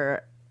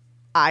whenever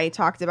I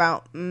talked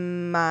about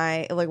when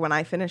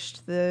I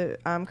finished the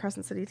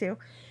Crescent City 2.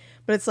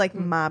 But it's like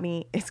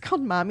it's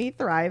called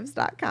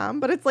mommythrives.com.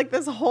 But it's like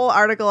this whole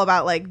article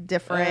about like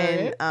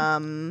different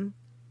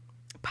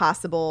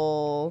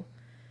possible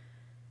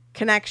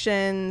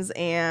connections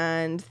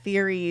and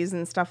theories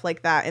and stuff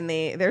like that. And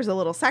there's a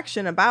little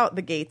section about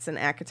the gates in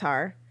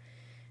Akatar.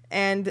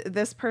 And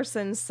this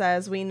person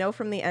says, we know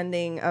from the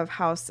ending of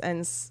House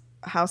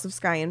of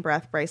Sky and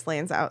Breath, Bryce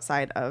lands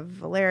outside of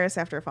Valeris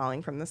after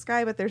falling from the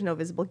sky, but there's no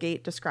visible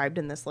gate described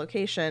in this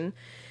location.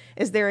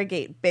 Is there a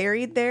gate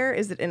buried there?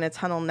 Is it in a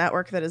tunnel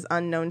network that is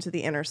unknown to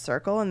the Inner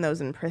Circle and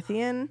those in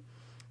Prithian?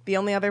 The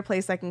only other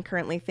place I can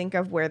currently think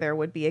of where there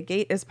would be a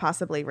gate is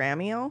possibly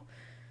Ramiel.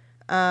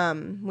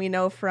 We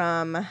know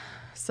from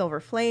Silver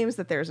Flames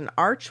that there's an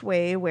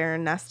archway where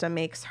Nesta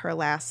makes her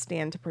last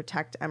stand to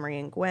protect Emery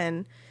and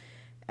Gwen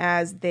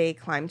as they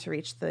climb to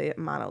reach the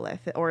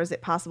monolith. Or is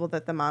it possible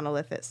that the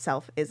monolith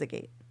itself is a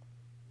gate?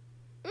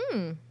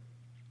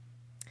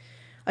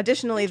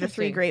 Additionally, the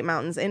three great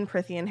mountains in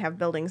Prithian have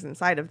buildings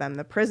inside of them.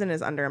 The prison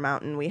is under a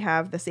mountain. We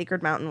have the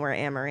sacred mountain where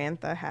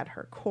Amarantha had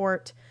her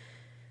court.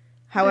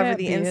 However,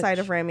 the inside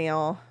of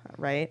Ramiel,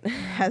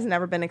 has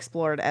never been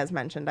explored as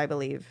mentioned, I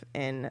believe,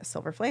 in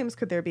Silver Flames.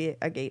 Could there be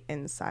a gate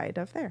inside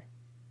of there?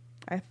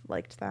 I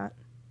liked that.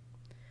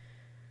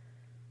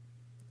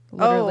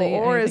 Literally,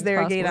 or is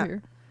there a gate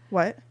here?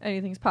 What?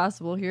 Anything's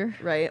possible here.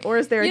 Right. Or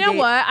is there a gate? You know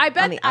what? I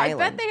bet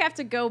island? they have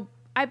to go.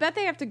 I bet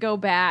they have to go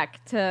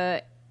back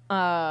to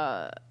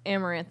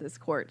Amarantha's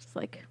court. Just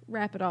like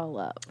wrap it all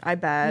up. I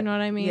bet. You know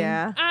what I mean?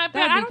 Yeah. But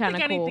That'd I be don't kinda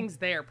think cool. anything's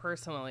there,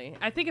 personally.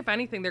 I think, if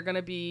anything, they're going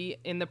to be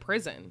in the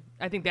prison.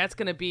 I think that's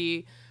going to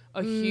be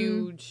a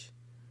huge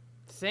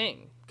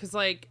thing. Because,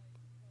 like,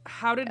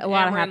 how did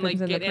Amaranth, like,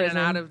 get in and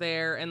out of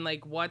there? And,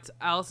 like, what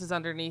else is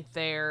underneath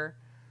there?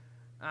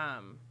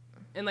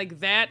 And, like,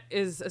 that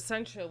is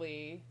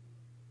essentially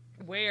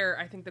where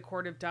I think the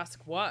Court of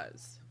Dusk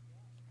was.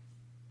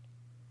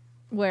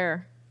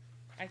 Where?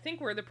 I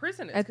think where the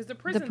prison is. Because the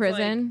prison. If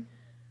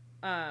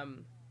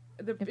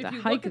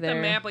you look at the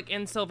map, like,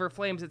 in Silver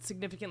Flames, it's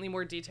significantly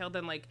more detailed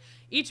than, like,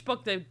 each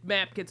book, the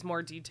map gets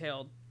more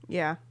detailed.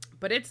 Yeah.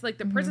 But it's, like,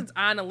 the prison's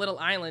on a little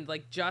island,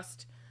 like,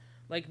 just,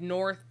 like,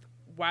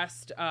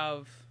 northwest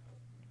of,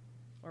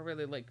 or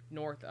really, like,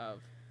 north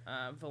of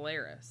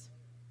Valeris.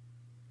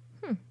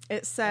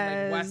 It says...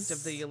 And, like, west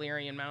of the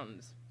Illyrian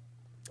Mountains.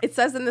 It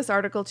says in this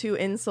article, too,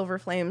 in Silver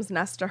Flames,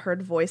 Nesta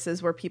heard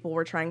voices where people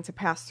were trying to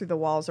pass through the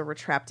walls or were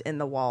trapped in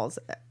the walls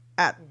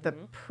at the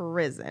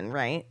prison,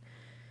 right?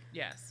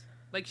 Yes.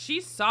 Like,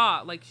 she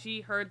saw, like,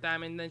 she heard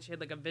them, and then she had,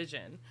 like, a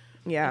vision.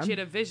 Yeah. And she had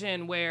a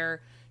vision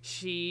where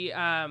she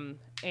and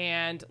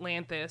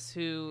Lanthus,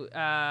 who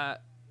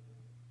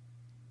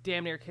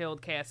damn near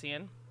killed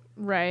Cassian.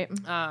 Right.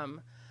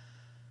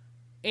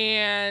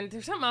 And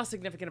there's something else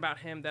significant about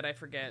him that I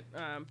forget.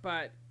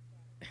 But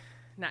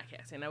not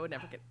Cassian. I would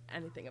never get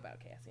anything about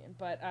Cassian.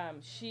 But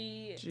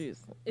she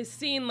is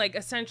seen, like,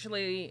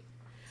 essentially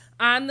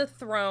on the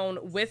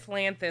throne with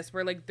Lanthus,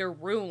 where, like, they're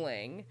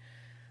ruling.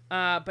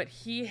 But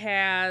he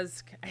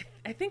has,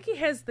 I think he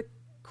has the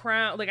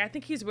crown. Like, I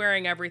think he's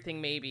wearing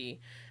everything,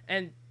 maybe.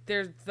 And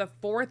there's the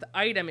fourth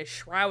item is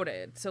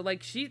shrouded. So,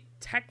 like, she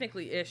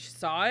technically-ish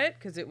saw it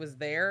because it was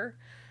there.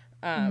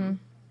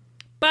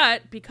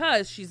 But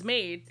because she's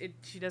made,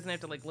 she doesn't have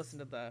to, like, listen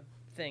to the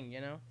thing,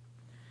 you know?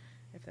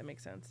 If that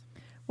makes sense.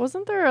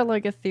 Wasn't there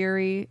a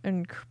theory,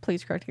 and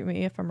please correct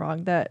me if I'm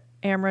wrong, that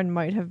Amren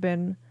might have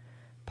been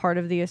part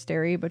of the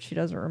Asteri, but she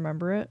doesn't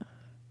remember it?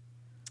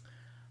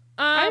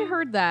 I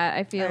heard that.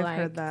 I've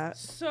heard that.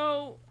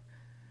 So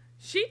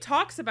she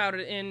talks about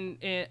it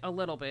in a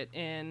little bit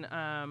in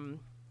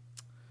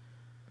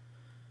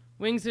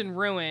Wings in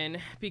Ruin,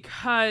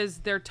 because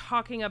they're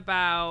talking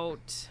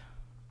about,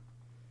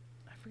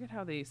 I forget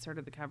how they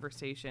started the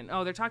conversation.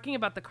 Oh, they're talking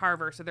about the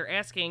Carver, so they're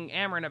asking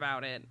Amren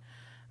about it.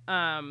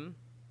 Because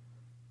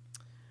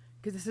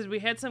this is, we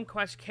had some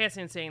questions,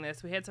 Cassian saying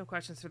this, we had some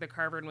questions for the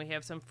Carver, and we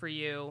have some for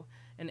you.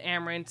 And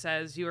Amren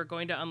says, you are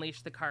going to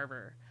unleash the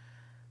Carver.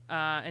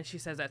 And she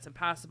says that's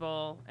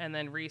impossible. And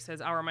then Rhys says,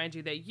 I'll remind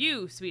you that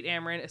you, sweet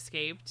Amren,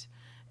 escaped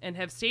and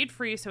have stayed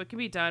free, so it can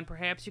be done.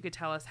 Perhaps you could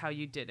tell us how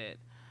you did it.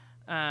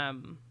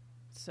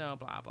 So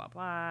blah, blah,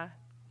 blah.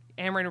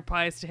 Amren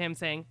replies to him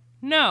saying,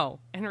 No.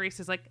 And Reese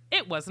is like,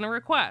 it wasn't a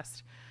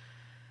request.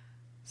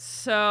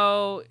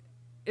 So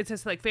it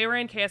says, like, Feyre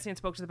and Cassian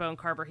spoke to the Bone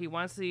Carver. He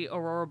wants the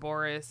Aurora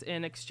Boreas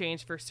in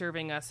exchange for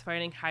serving us,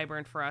 fighting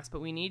Hybern for us,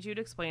 but we need you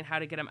to explain how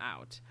to get him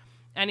out.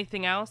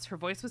 Anything else? Her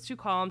voice was too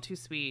calm, too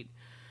sweet.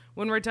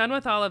 When we're done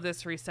with all of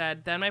this, Reese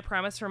said, then my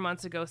promise from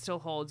months ago still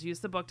holds. Use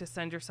the book to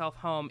send yourself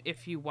home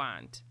if you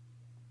want.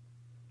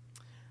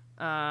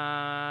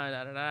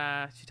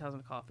 She tells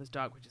him to call off his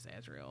dog, which is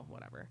Azriel,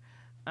 whatever.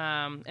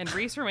 And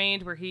Reese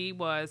remained where he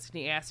was, and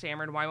he asked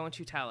Amryn, why won't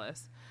you tell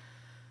us?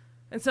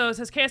 And so it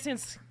says Cassian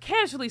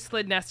casually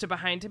slid Nesta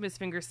behind him, his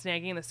fingers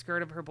snagging the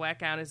skirt of her black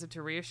gown as if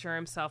to reassure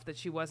himself that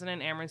she wasn't in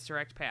Amryn's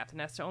direct path.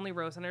 Nesta only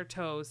rose on her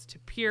toes to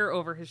peer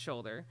over his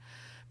shoulder.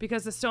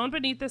 Because the stone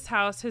beneath this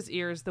house has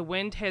ears, the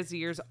wind has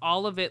ears,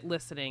 all of it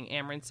listening,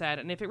 Amryn said.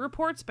 And if it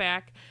reports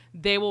back,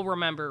 they will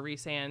remember,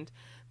 Rhysand,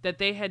 that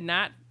they have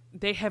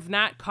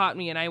not caught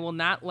me, and I will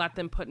not let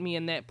them put me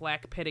in that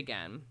black pit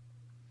again.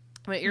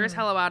 My ears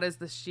hollow out as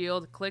the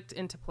shield clicked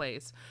into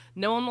place.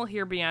 No one will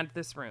hear beyond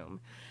this room.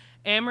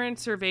 Amryn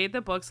surveyed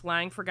the books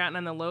lying forgotten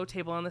on the low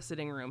table in the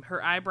sitting room.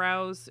 Her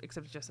eyebrows,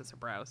 except just as her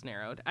brows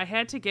narrowed. I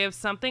had to give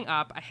something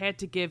up. I had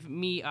to give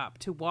me up.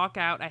 To walk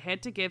out, I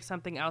had to give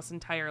something else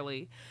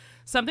entirely.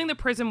 Something the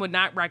prison would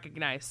not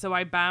recognize. So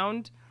I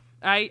bound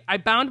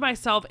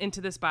myself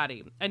into this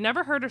body. I'd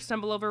never heard her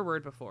stumble over a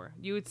word before.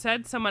 You had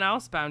said someone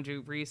else bound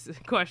you, Reese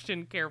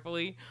questioned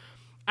carefully.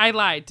 I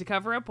lied to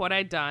cover up what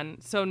I'd done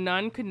so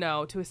none could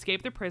know. To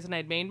escape the prison,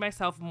 I'd made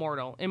myself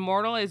mortal.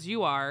 Immortal as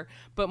you are,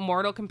 but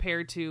mortal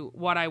compared to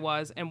what I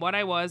was. And what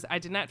I was, I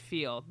did not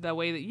feel the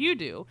way that you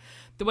do.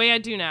 The way I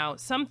do now.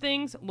 Some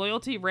things,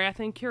 loyalty, wrath,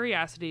 and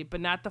curiosity,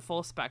 but not the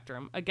full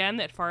spectrum. Again,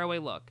 that faraway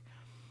look.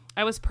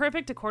 I was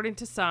perfect according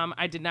to some.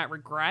 I did not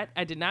regret.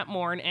 I did not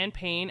mourn and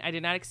pain. I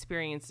did not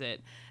experience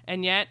it.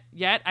 And yet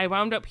I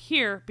wound up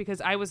here because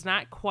I was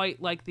not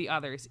quite like the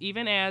others.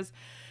 Even as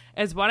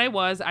what I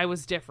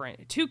was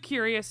different. Too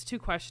curious, too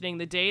questioning.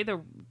 The day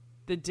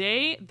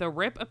the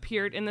rip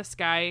appeared in the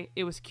sky,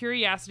 it was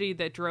curiosity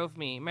that drove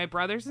me. My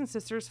brothers and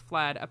sisters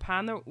fled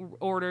upon the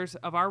orders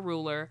of our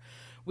ruler.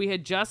 We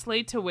just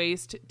laid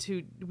waste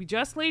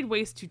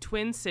to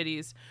twin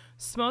cities,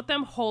 smote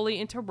them wholly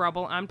into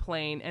rubble on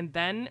plain,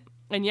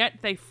 and yet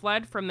they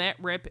fled from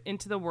that rip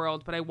into the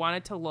world, but I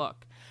wanted to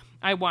look.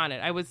 I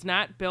was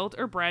not built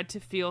or bred to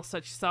feel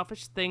such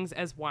selfish things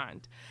as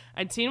want.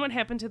 I'd seen what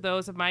happened to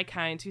those of my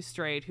kind who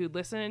strayed, who'd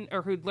listened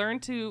or who'd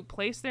learned to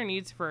place their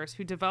needs first,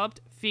 who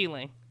developed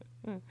feeling.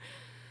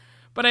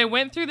 But I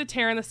went through the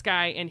tear in the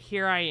sky, and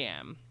here I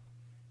am.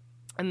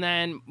 And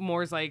then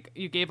Moore's like,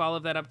 you gave all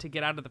of that up to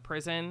get out of the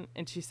prison.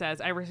 And she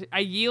says, I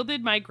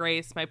yielded my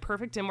grace, my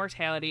perfect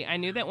immortality. I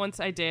knew that once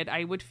I did,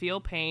 I would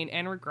feel pain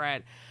and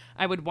regret.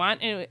 I would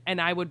want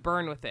and I would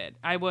burn with it.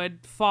 I would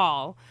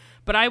fall.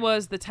 But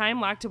the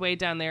time locked away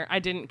down there. I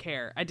didn't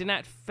care. I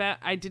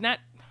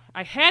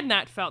had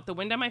not felt the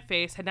wind on my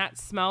face, had not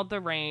smelled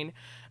the rain.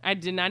 I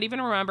did not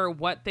even remember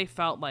what they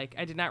felt like.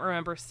 I did not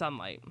remember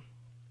sunlight.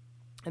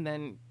 And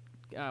then,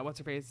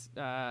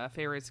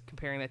 Feyre is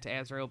comparing that to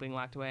Azriel being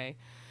locked away.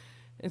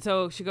 And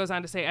so she goes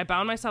on to say, I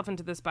bound myself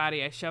into this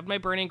body. I shoved my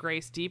burning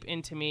grace deep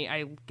into me.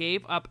 I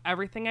gave up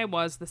everything I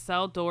was. The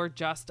cell door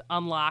just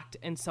unlocked,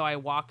 and so I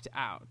walked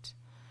out.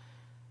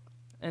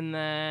 And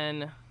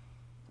then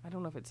I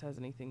don't know if it says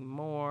anything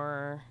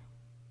more.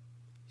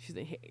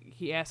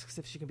 He asks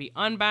if she can be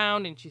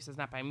unbound, and she says,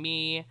 not by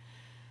me.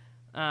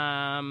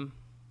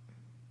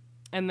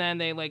 And then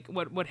they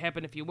what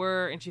happened if you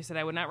were? And she said,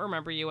 I would not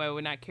remember you. I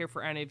would not care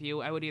for any of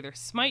you. I would either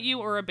smite you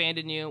or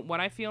abandon you. What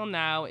I feel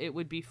now, it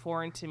would be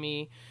foreign to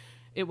me.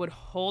 It would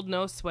hold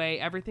no sway.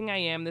 Everything I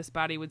am, this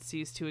body would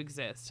cease to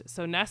exist.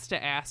 So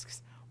Nesta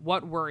asks,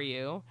 what were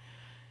you?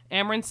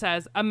 Amryn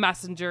says, a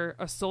messenger,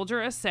 a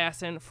soldier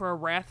assassin for a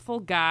wrathful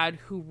god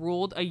who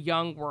ruled a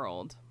young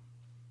world.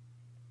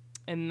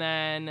 And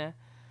then,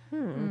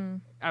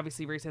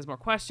 obviously, Reese has more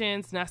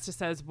questions. Nesta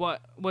says,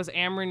 what was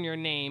Amryn your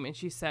name? And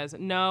she says,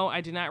 no, I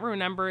do not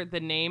remember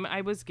the name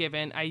I was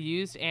given. I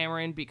used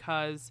Amryn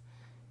because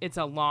it's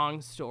a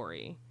long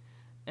story.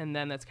 And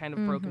then that's kind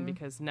of broken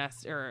because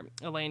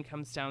Elaine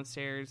comes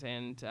downstairs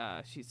and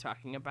she's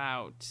talking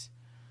about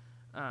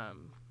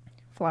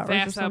flowers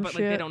Vasa, or some but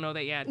shit. they don't know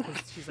that yet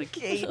because she's like,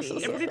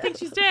 Katie. everybody thinks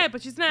she's dead,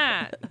 but she's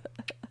not.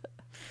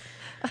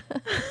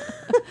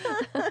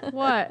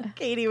 What?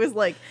 Katie was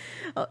like,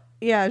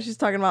 she's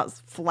talking about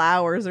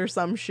flowers or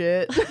some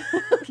shit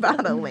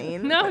about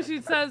Elaine. No, she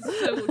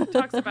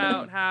talks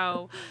about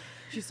how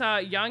she saw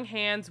young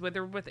hands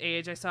withered with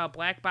age. I saw a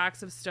black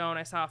box of stone.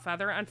 I saw a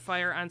feather on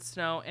fire on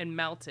snow and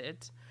melt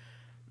it.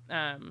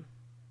 And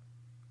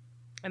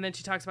then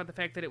she talks about the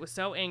fact that it was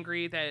so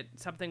angry that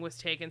something was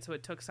taken, so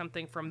it took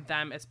something from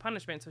them as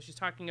punishment. So she's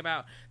talking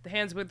about the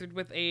hands withered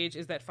with age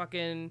is that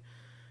fucking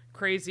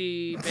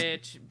crazy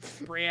bitch,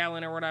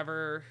 Briellen or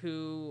whatever,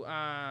 who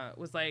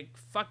was like,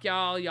 fuck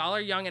y'all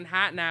are young and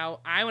hot now.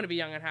 I want to be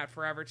young and hot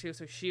forever too.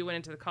 So she went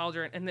into the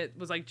cauldron, and it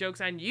was like,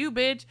 joke's on you,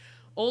 bitch.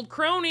 Old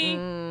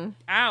crony.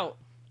 Out.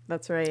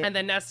 That's right. And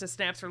then Nesta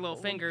snaps her little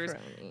fingers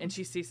crony. and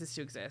she ceases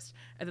to exist.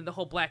 And then the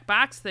whole black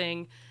box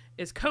thing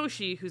is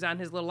Koshi, who's on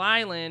his little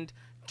island,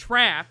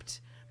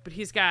 trapped, but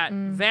he's got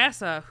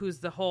Vasa, who's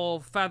the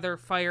whole feather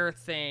fire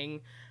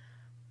thing.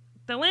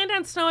 The land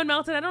on snow and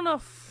melted. I don't know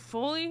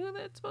fully who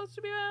that's supposed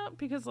to be about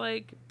because,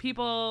 like,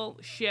 people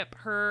ship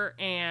her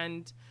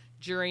and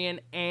Jurian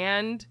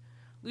and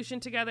Lucian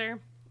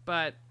together,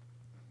 but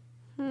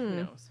who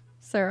knows?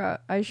 Sarah,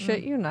 I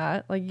shit you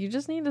not. Like, you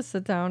just need to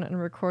sit down and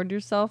record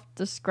yourself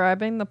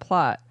describing the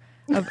plot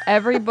of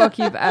every book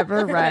you've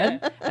ever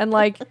read, and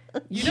like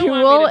You you don't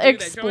want will me to do that. Do you want me to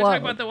explode.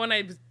 talk about the one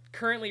I'm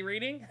currently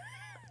reading?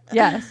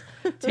 Yes.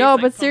 No,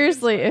 but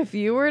seriously, if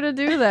you were to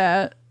do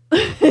that,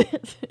 I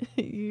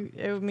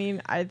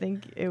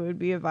think it would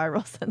be a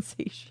viral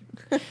sensation.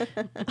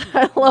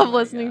 I love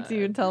listening to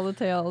you tell the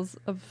tales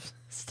of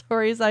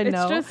stories I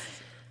know. It's just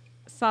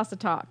salsa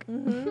talk.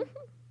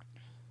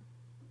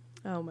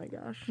 Oh my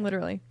gosh.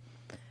 Literally.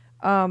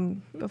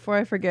 Before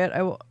I forget,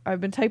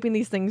 I've been typing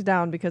these things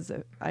down because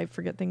I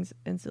forget things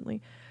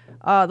instantly.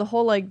 The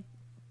whole, like,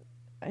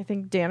 I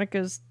think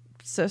Danica's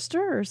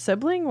sister or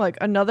sibling, like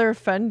another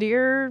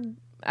Fendir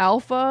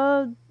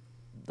alpha,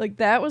 like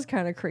that was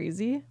kind of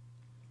crazy.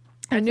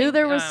 I knew think,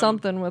 there was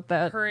something with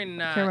that. Her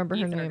and I can't remember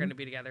her Ethan are name. going to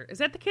be together. Is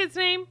that the kid's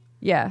name?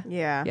 Yeah.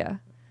 Yeah. Yeah.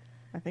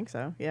 I think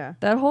so. Yeah.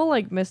 That whole,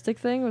 like, mystic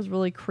thing was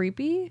really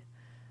creepy.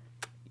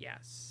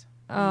 Yes.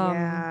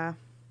 Yeah.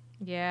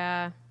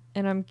 Yeah.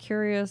 And I'm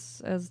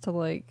curious as to,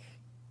 like,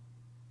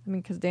 I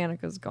mean, because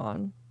Danica's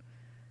gone.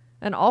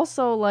 And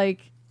also,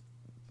 like,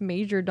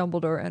 major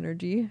Dumbledore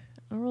energy.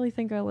 I don't really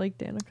think I like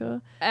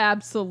Danica.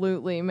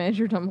 Absolutely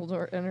major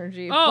Dumbledore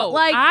energy. Oh, but,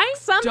 like, I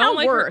somehow don't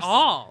like worse. her at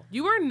all.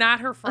 You are not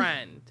her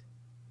friend.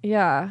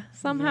 Yeah.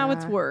 Somehow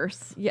it's Yeah.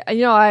 worse. Yeah,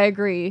 you know, I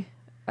agree.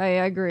 I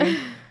agree.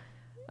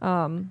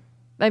 I mean,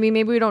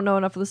 maybe we don't know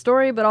enough of the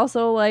story, but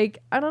also, like,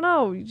 I don't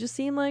know. You just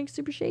seem, like,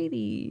 super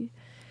shady.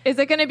 Is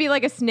it going to be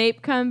like a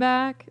Snape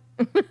comeback?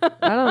 I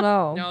don't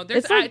know. No,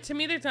 there's It's like, to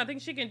me, there's nothing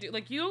she can do.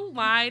 Like, you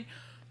lied.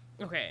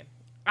 Okay.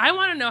 I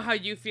want to know how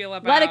you feel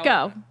about... Let it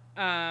go.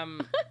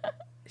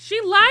 She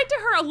lied to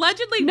her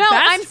allegedly No,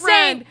 best I'm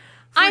friend saying...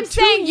 for I'm 2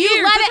 saying you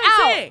years. let That's it what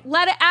I'm out. saying.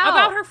 Let it out.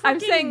 About her fucking I'm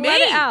saying mate.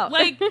 let it out.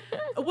 Like,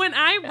 when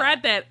I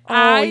read that,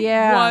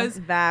 yeah. was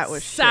That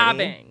was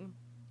sobbing.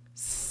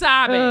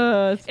 Sobbing.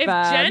 It's If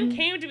bad. Jen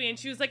came to me and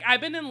she was like,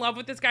 I've been in love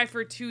with this guy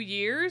for 2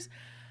 years,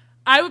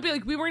 I would be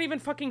like, we weren't even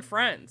fucking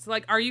friends.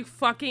 Like, are you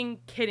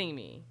fucking kidding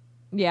me?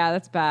 Yeah,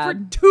 that's For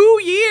bad. 2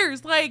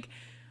 years. Like,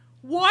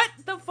 what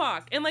the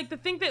fuck? And, like, to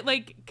think that,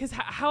 like, because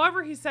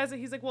however he says it,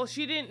 he's like, well,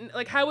 she didn't,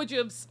 like, how would you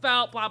have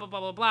spelt blah, blah, blah,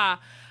 blah, blah.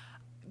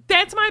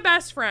 That's my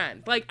best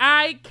friend. Like,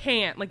 I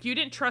can't. Like, you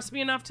didn't trust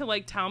me enough to,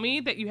 like, tell me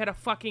that you had a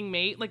fucking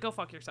mate. Like, go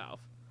fuck yourself.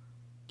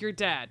 You're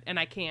dead, and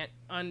I can't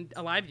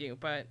unalive you,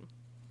 but...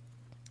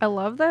 I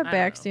love that I don't know.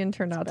 Baxian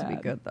turned out to be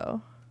bad. good,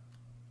 though.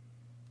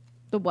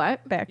 The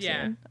what? Baxian.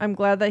 Yeah. I'm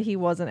glad that he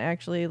wasn't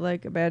actually,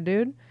 like, a bad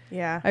dude.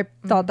 Yeah. I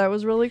thought that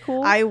was really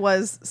cool. I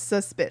was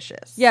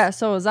suspicious. yeah,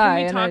 so was I. Can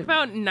we and talk I-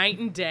 about Night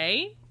and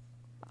Day?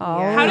 Oh,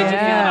 Yeah. How did you feel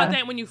yeah. about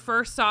that when you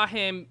first saw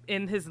him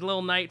in his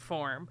little night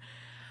form?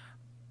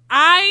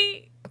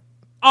 I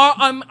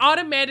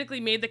automatically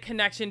made the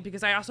connection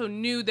because I also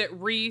knew that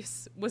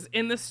Reese was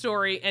in the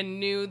story and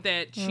knew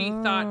that she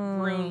thought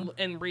Rune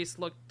and Reese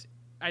looked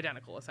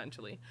identical,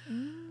 essentially.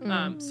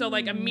 So,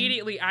 like,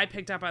 immediately I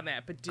picked up on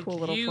that. But did Cool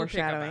little you pick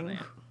up on foreshadowing.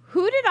 that?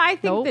 Who did I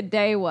think Nope. the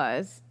day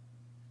was?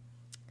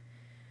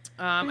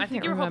 I think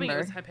can't you were hoping it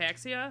was remember.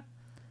 Hypaxia,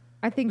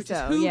 I think which so.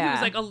 is who yeah.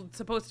 he was like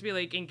supposed to be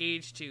like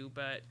engaged to,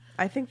 but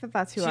I think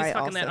that's who She's I fucking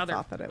also that other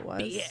thought that it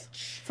was.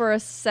 bitch. For a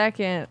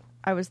second,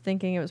 I was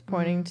thinking it was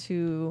pointing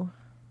to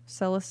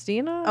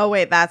Celestina. Oh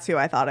wait, that's who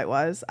I thought it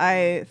was.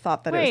 I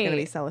thought that it was going to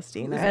be Wait.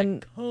 Celestina.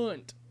 And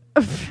Cunt.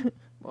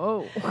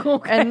 Whoa.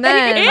 Okay. and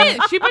then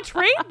She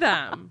betrayed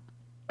them.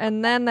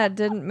 and then that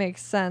didn't make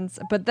sense.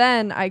 But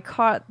then I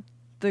caught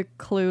the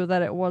clue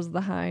that it was the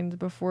Hind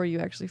before you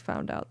actually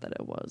found out that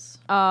it was.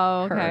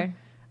 Oh, her.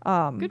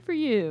 okay. Good for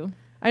you.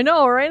 I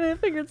know, right? I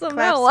figured something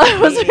Claps out while I for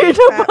was Katie. reading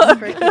the Claps book.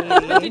 for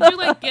But Katie. did you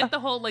like get the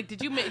whole like?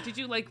 Did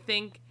you like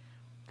think?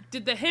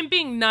 Did the him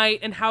being night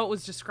and how it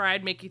was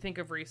described make you think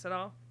of Reese at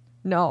all?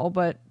 No,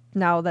 but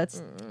now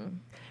that's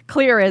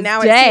clear as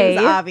Now day. it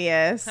seems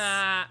obvious.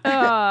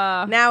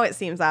 Now it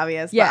seems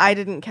obvious, Yeah. but I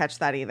didn't catch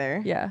that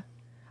either. Yeah,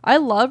 I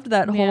loved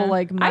that Man, whole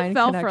like mind I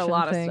fell for a connection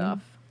lot thing. of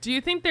stuff. Do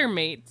you think they're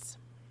mates?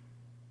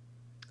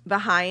 The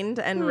Hind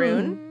and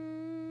Rune.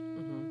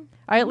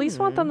 I at least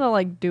want them to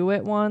like do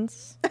it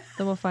once.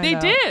 Then we'll find They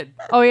out. did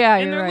Oh yeah,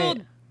 in you're their right.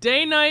 little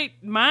day-night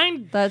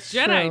mind That's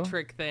Jedi true.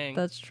 trick thing.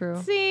 That's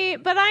true. See,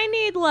 but I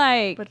need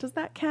like But does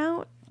that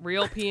count?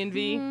 Real P and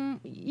V,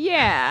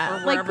 yeah, or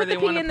like wherever put they the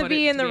P want to and the put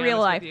V it. in to the be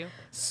real honest life. with you.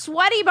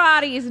 Sweaty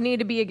bodies need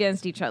to be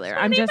against each other.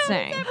 I'm just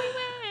saying.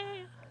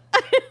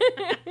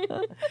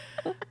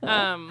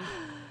 I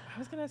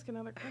was gonna ask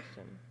another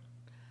question.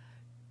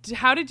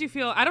 How did you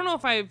feel? I don't know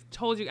if I've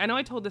told you. I know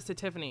I told this to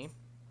Tiffany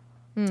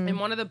in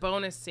one of the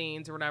bonus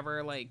scenes or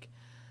whatever. Like,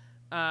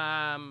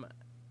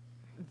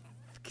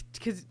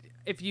 because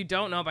if you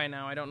don't know by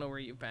now, I don't know where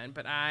you've been,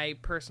 but I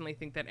personally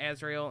think that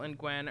Azrael and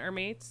Gwen are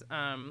mates.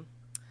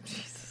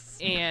 Jesus.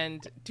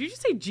 And did you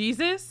just say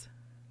Jesus?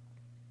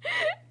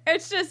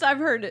 It's just I've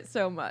heard it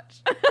so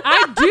much.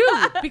 I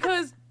do,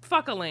 because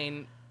fuck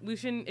Elaine.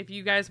 Lucian, if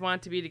you guys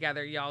want to be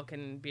together, y'all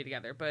can be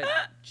together, but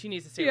she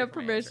needs to stay. You with have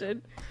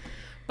permission.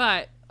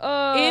 But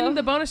in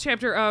the bonus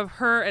chapter of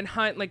her and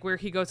Hunt, like where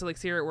he goes to like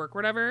see her at work,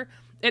 whatever,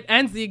 it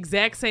ends the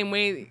exact same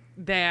way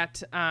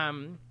that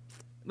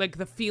like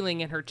the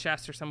feeling in her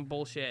chest or some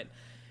bullshit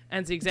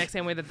ends the exact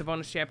same way that the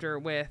bonus chapter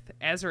with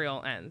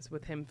Azrael ends,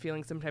 with him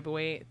feeling some type of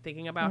way,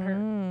 thinking about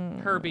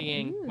her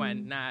being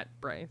Gwen, not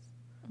Bryce,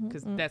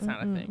 because that's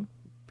not a thing.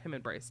 Him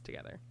and Bryce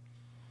together.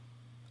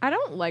 I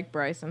don't like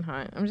Bryce and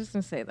Hunt. I'm just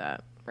gonna say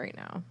that right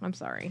now. I'm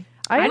sorry.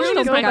 I just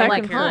don't don't think I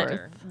like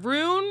character.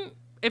 Rune,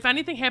 if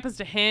anything happens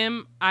to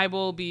him, I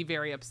will be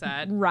very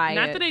upset. Right.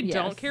 Not that I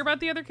don't care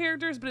about the other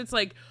characters, but it's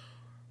like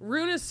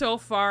Rune is so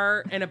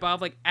far and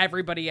above like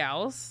everybody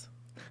else.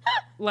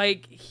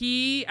 Like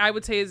I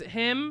would say is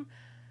him,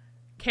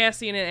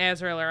 Cassian, and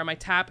Azrael are my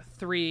top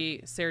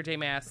 3 Sarah J.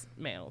 Maas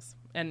males,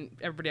 and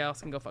everybody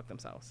else can go fuck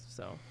themselves.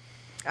 So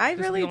I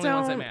those are really the only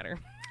ones that don't. matter.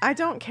 I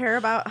don't care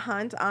about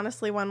Hunt,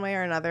 honestly, one way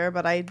or another,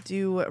 but I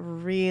do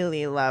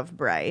really love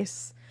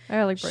Bryce.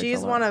 I like Bryce.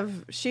 She's one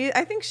of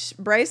I think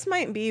Bryce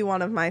might be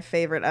one of my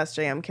favorite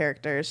SJM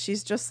characters.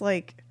 She's just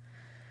like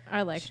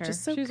I like her.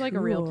 just so She's like a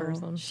real cool.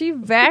 person. She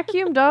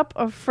vacuumed up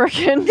a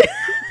freaking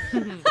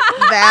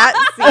that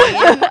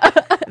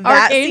scene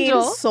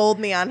Archangel. sold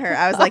me on her.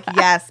 I was like,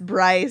 yes,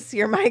 Bryce,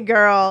 you're my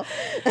girl.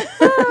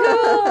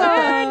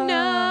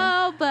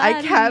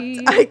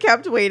 I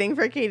kept waiting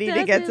for Katie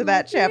to get to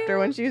that chapter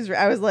when she was.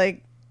 I was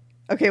like,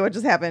 okay, what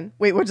just happened?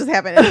 Wait, what just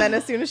happened? And then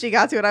as soon as she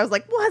got to it, I was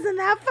like, wasn't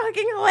that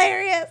fucking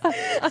hilarious?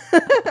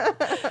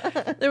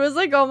 It was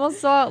like almost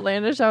so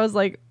outlandish. I was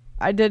like,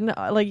 I didn't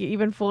like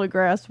even fully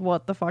grasp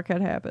what the fuck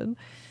had happened.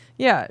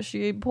 Yeah,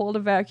 she pulled a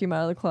vacuum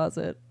out of the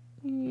closet.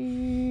 I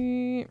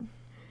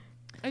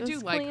do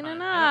Just like cleaning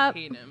Hunt. I up.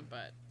 don't hate him,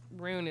 but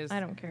Rune is I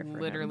don't care for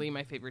literally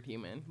my favorite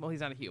human. Well,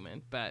 he's not a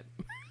human, but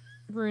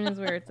Rune is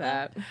where it's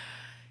at.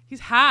 he's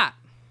hot.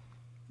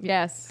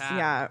 Yes. Hot.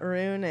 Yeah,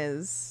 Rune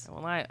is.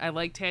 Well, I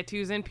like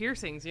tattoos and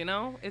piercings, you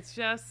know? It's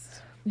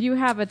just... You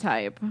have a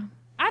type.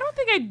 I don't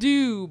think I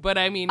do, but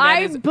I mean, that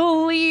I is...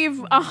 believe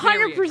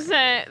very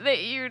 100%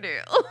 that you do.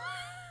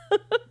 I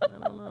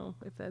don't know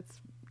if that's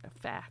a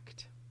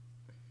fact.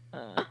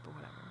 But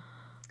whatever.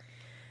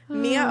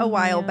 Mia a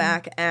while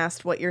back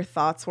asked what your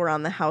thoughts were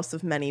on the House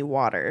of Many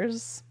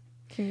Waters.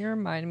 Can you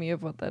remind me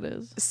of what that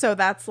is? So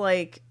that's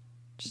like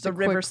Just the a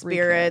quick river recap.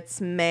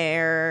 spirits,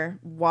 mare,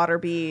 water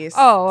beasts.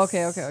 Oh,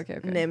 okay.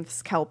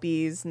 Nymphs,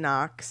 kelpies,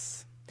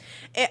 nox.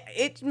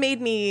 It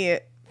made me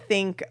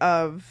think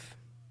of.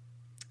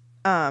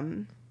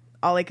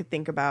 All I could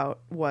think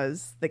about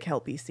was the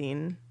kelpie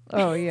scene.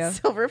 Oh yeah.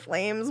 Silver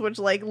Flames, which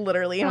like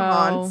literally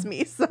haunts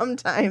me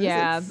sometimes.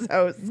 Yeah. It's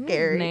so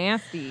scary.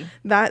 Nasty.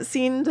 That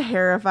scene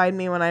terrified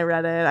me when I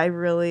read it. I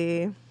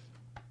really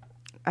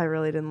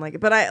didn't like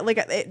it. But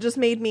it just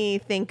made me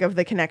think of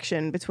the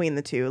connection between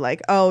the two.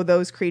 Like, oh,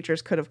 those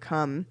creatures could have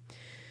come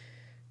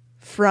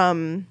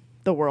from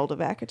the world of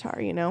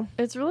Akatar, you know?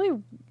 It's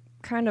really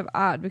kind of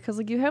odd because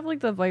like you have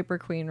like the Viper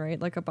Queen,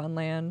 right? Like up on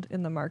land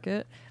in the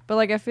market. But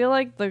like I feel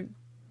like the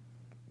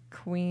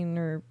queen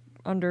or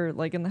under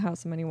like in the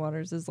House of Many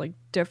Waters is like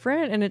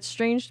different, and it's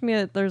strange to me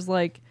that there's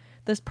like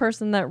this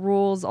person that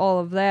rules all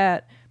of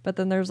that, but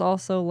then there's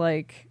also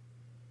like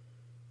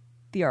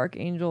the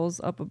archangels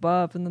up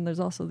above, and then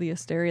there's also the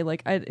Asteri.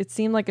 Like it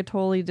seemed like a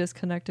totally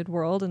disconnected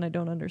world, and I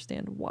don't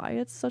understand why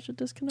it's such a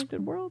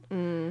disconnected world.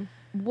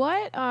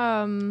 What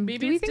Maybe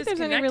do we it's think there's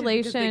any disconnected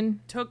because they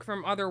relation? took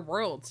from other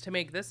worlds to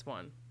make this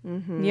one.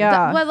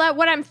 Yeah.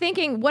 What I'm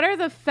thinking, what are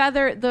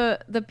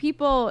the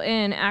people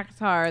in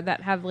Akatar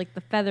that have like the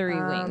feathery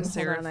wings?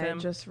 Hold on, I Seraphim.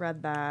 just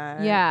read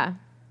that. Yeah.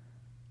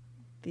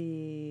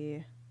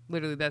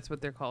 Literally, that's what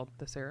they're called,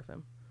 the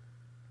Seraphim.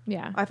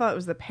 Yeah. I thought it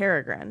was the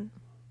peregrine.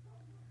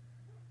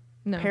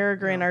 No.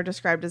 Peregrine are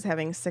described as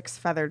having 6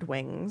 feathered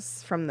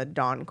wings from the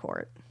Dawn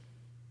Court.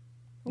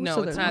 No,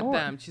 so it's there's not more.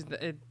 them.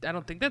 I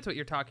don't think that's what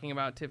you're talking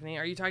about, Tiffany.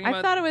 Are you talking I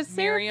about thought it was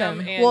Miriam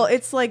Seraphim. and... Well,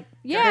 it's like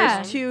Yeah.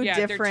 there's two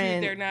yeah, different.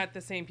 They're not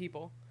the same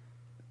people.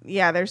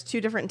 Yeah, there's 2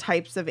 different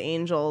types of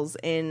angels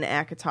in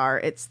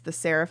Akatar. It's the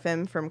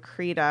Seraphim from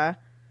Krita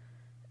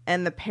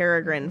and the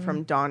Peregrine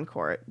from Dawn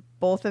Court.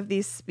 Both of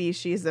these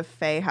species of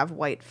fae have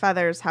white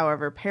feathers.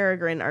 However,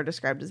 Peregrine are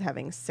described as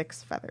having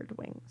 6 feathered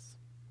wings.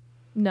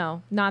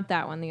 No, not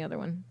that one. The other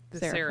one. The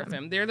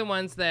Seraphim. They're the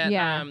ones that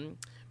Yeah.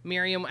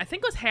 Miriam, I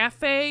think, was half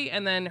fae,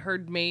 and then her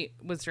mate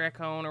was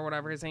Dracon or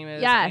whatever his name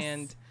is. Yes.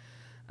 And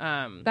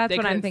That's they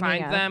what I'm couldn't thinking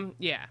find of. them.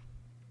 Yeah.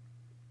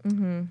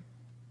 Mm-hmm.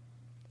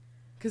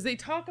 Because they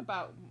talk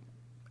about,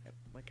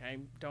 like, I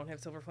don't have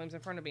Silver Flames in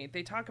front of me.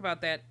 They talk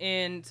about that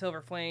in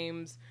Silver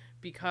Flames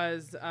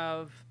because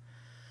of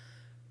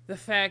the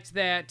fact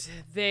that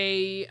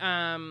they,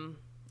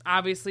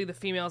 obviously the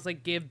females,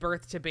 like, give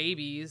birth to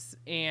babies,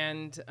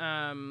 and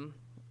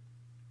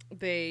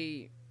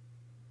they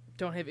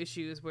don't have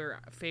issues where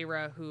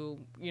Feyre, who,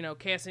 you know,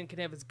 Cassian can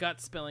have his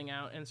guts spilling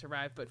out and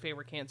survive, but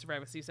Feyre can't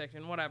survive a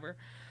C-section, whatever.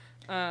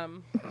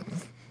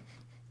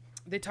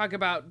 They talk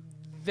about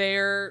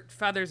their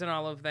feathers and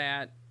all of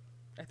that,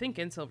 I think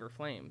in Silver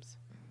Flames.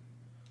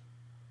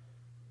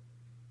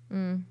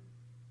 I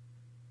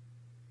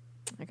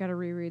gotta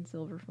reread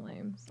Silver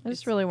Flames. I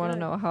just really want to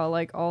know how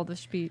like all the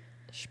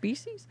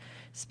species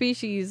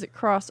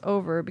cross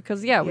over,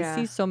 because we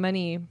see so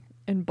many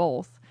in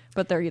both,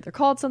 but they're either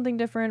called something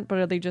different, but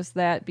are they just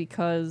that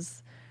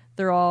because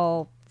they're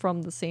all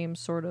from the same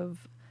sort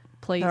of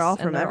place? They're all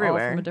from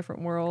everywhere, all from a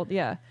different world.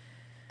 Yeah.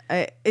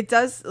 It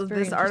does.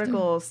 This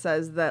article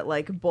says that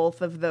like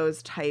both of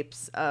those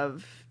types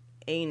of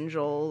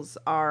angels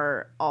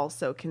are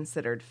also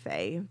considered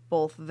fae.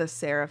 Both the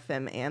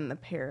seraphim and the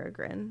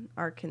peregrine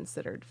are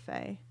considered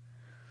fae.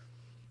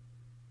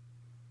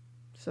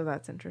 So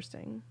that's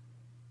interesting.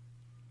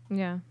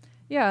 Yeah.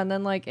 Yeah, and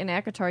then like in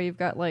ACOTAR you've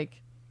got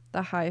like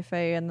the high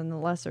fae and then the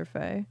lesser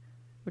fae,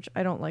 which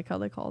I don't like how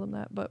they call them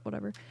that, but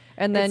whatever.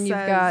 And then you've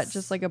got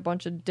just like a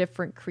bunch of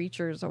different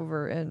creatures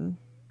over in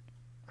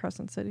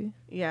Crescent City.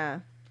 Yeah.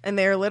 And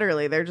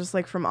they're just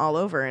like from all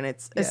over, and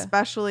it's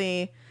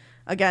especially,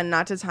 again,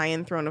 not to tie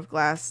in Throne of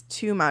Glass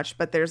too much,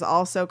 but there's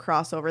also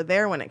crossover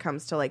there when it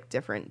comes to like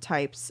different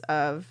types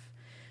of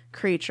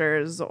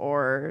creatures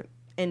or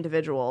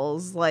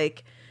individuals.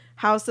 Like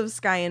House of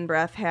Sky and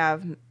Breath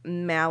have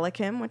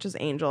Malachim, which is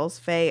angels,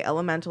 fae,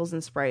 elementals,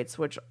 and sprites,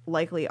 which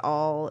likely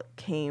all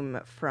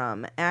came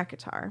from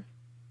ACOTAR.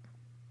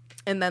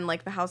 And then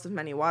like the House of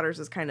Many Waters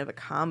is kind of a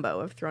combo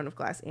of Throne of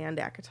Glass and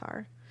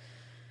ACOTAR.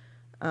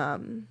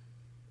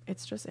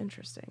 It's just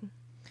interesting.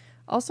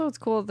 Also, it's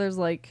cool that there's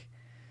like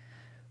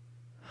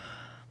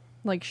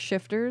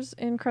shifters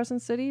in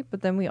Crescent City,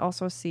 but then we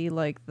also see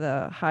like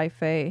the High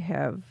Fae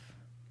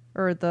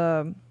or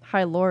the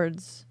High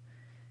Lords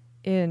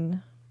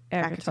in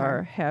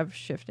ACOTAR have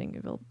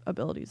shifting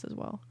abilities as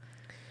well.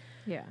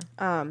 Yeah.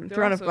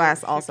 Throne of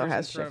Glass also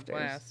has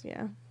shifters.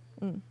 Yeah.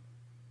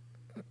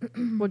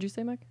 What'd you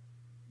say, Mike?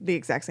 The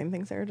exact same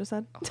thing Sarah just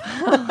said.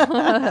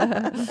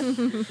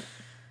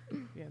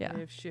 They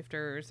have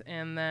shifters.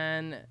 And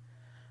then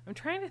I'm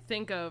trying to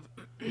think of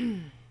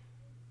I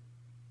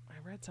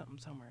read something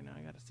somewhere. Now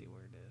I got to see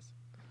where it is.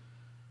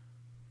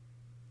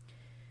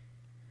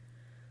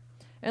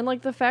 And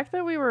like the fact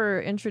that we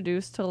were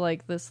introduced to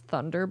like this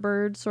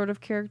Thunderbird sort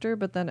of character,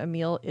 but then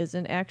Emil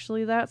isn't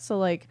actually that. So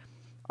like,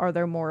 are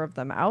there more of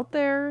them out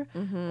there?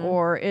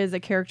 Or is a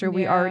character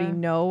we already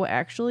know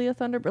actually a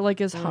Thunderbird? Like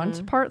is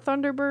Hunt part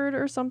Thunderbird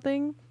or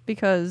something?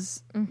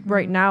 Because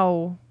right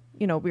now,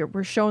 you know,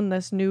 we're shown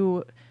this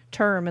new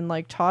term and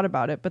like taught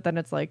about it, but then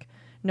it's like,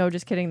 no,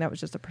 just kidding. That was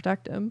just to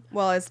protect him.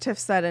 Well, as Tiff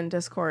said in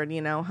Discord,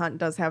 you know, Hunt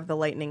does have the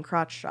lightning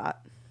crotch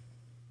shot.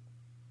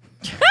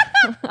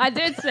 I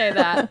did say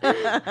that.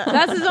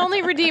 That's his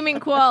only redeeming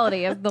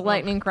quality, is the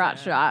lightning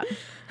crotch shot.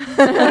 What if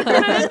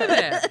you're not into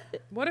that?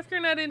 What if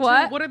you're not into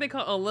what are they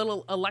called? A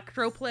little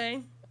electro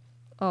play?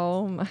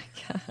 Oh my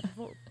god.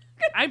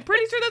 I'm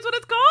pretty sure that's what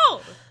it's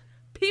called.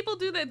 People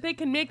do that. They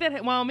can make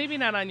that. Well, maybe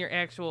not on your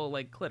actual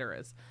like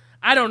clitoris.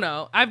 I don't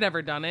know. I've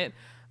never done it.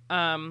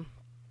 That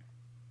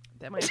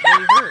might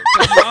really hurt.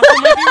 But you also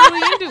might be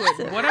really into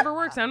it. Whatever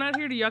works. I'm not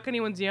here to yuck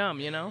anyone's yum,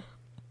 you know?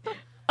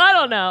 I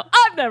don't know.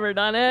 I've never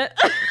done it.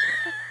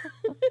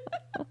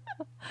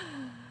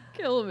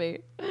 Kill me.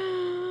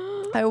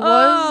 I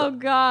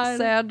was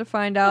sad to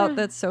find out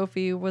that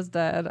Sophie was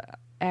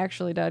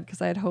actually dead,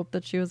 because I had hoped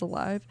that she was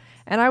alive.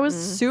 And I was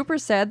super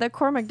sad that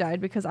Cormac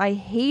died, because I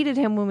hated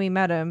him when we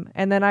met him.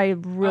 And then I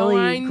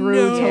really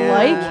grew to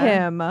like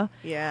him.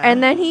 Yeah.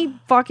 And then he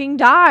fucking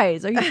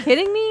dies. Are you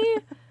kidding me?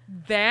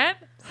 That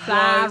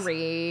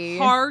Sorry. was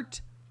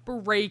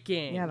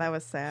heartbreaking. Yeah, that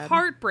was sad.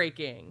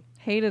 Heartbreaking.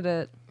 Hated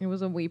it. It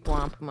was a weep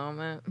womp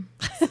moment.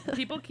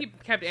 People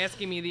kept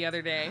asking me the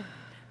other day.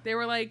 They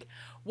were like,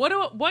 what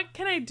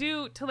can I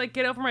do to like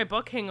get over my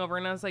book hangover?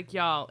 And I was like,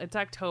 y'all, it's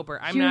October.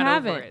 I'm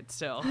not over it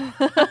still. When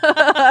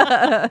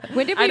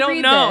did we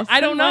read this? I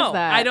don't know.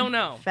 That? I don't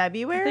know.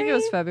 February? I think it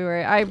was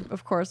February. I,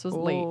 of course, was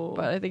late,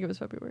 but I think it was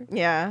February.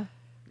 Yeah.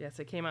 Yes,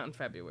 it came out in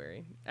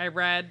February. I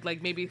read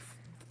like maybe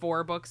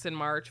 4 books in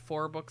March,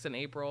 4 books in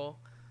April.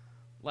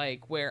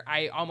 Like where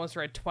I almost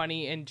read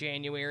 20 in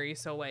January.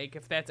 So like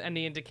if that's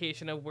any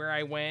indication of where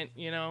I went,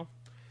 you know,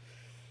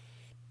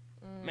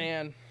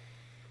 man.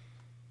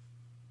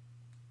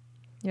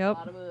 Yep. A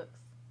lot of books.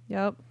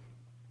 Yep.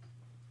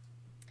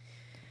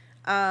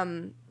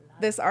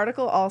 This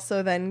article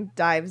also then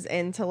dives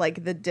into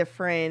like the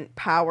different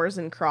powers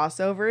and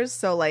crossovers.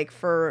 So like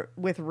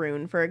with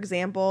Rune, for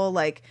example,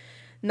 like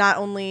not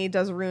only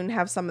does Rune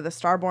have some of the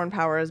Starborn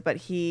powers, but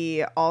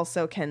he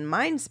also can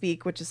mind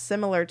speak, which is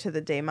similar to the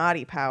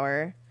Daemati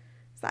power.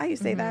 Is that how you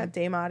say that?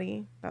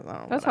 Daemati?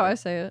 That's how I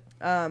say it.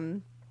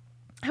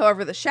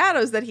 However, the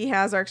shadows that he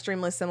has are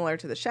extremely similar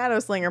to the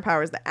Shadow Slinger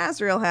powers that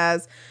Asriel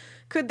has.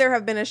 Could there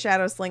have been a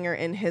Shadow Slinger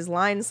in his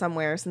line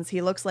somewhere? Since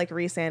he looks like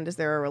Rhysand, is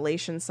there a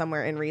relation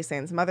somewhere in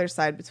Rhysand's mother's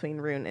side between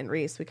Rune and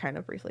Rhys? We kind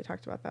of briefly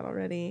talked about that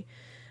already.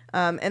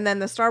 And then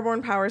the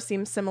Starborn power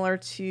seems similar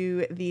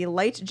to the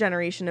Light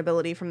Generation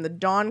ability from the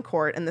Dawn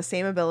Court and the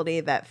same ability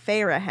that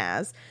Feyre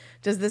has.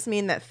 Does this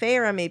mean that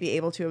Feyre may be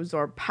able to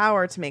absorb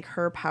power to make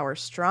her power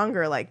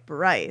stronger like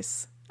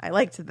Bryce? I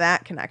liked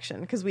that connection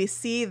because we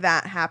see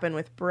that happen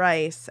with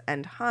Bryce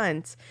and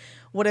Hunt.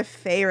 What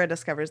if Feyre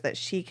discovers that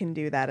she can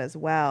do that as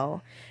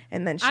well?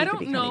 And then I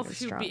don't know if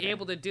she would be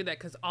able to do that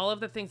because all of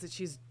the things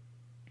that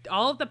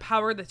all of the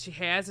power that she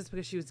has is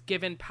because she was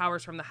given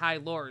powers from the High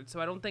Lord. So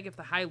I don't think if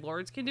the High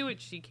Lords can do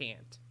it, she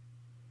can't.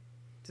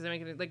 Does that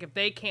make it like if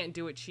they can't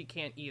do it, she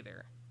can't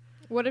either?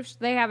 What if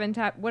they haven't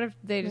tapped? What if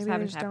they just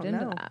haven't tapped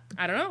into that?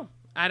 I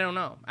don't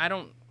know.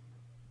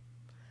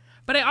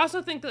 But I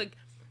also think that,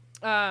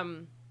 well,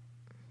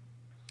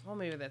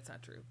 maybe that's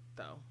not true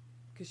though,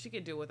 because she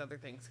could do it with other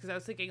things. Because I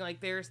was thinking like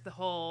there's the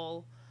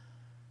whole,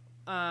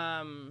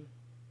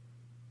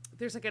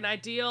 there's like an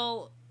idea,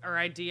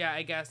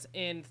 I guess,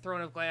 in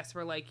Throne of Glass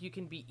where like you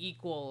can be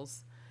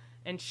equals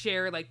and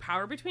share like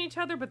power between each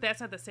other, but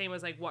that's not the same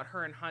as like what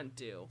her and Hunt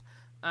do.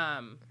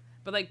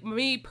 But like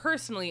me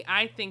personally,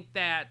 I think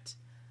that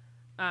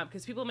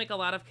because people make a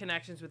lot of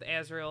connections with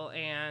Azriel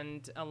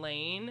and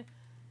Elaine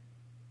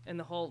and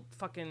the whole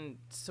fucking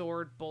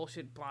sword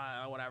bullshit,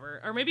 blah, whatever.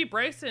 Or maybe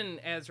Bryce and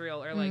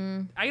Azriel are like,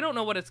 I don't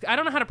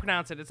know how to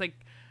pronounce it. It's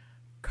like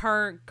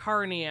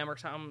carnium or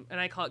something, and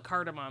I call it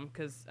cardamom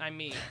because I'm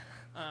me.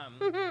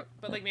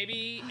 But like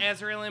maybe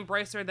Azriel and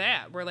Bryce are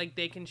that, where like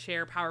they can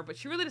share power, but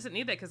she really doesn't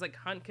need that because like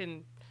Hunt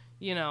can,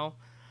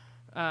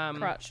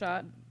 Crotch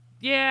shot.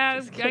 Yeah,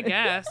 I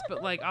guess,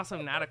 but like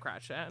also not a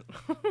crotch shot.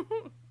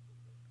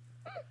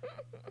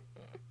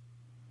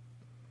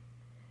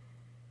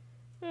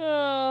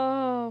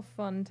 Oh,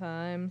 fun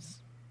times.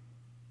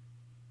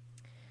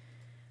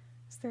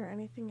 Is there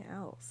anything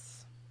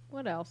else?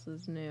 What else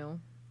is new?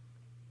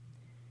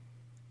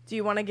 Do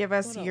you want to give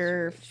us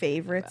your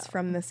favorites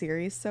from the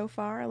series so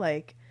far?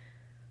 Like,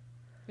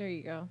 there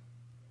you go.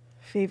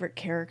 Favorite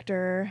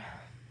character?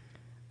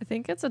 I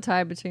think it's a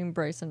tie between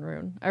Bryce and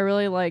Rune. I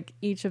really like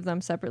each of them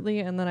separately,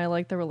 and then I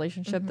like the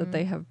relationship that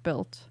they have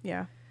built.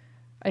 Yeah.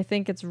 I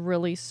think it's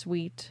really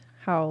sweet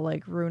how,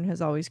 like, Rune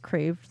has always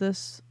craved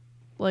this,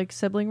 like,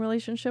 sibling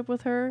relationship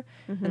with her.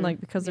 And, like,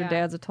 because their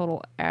dad's a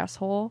total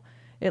asshole,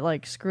 it,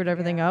 like, screwed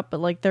everything up. But,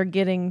 like, they're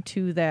getting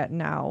to that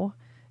now.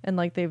 And,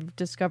 like, they've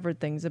discovered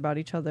things about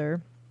each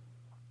other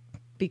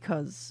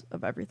because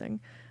of everything.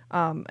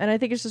 And I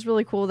think it's just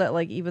really cool that,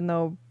 like, even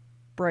though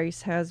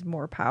Bryce has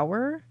more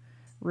power,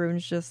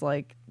 Rune's just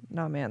like,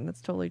 nah, man, that's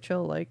totally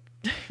chill. Like,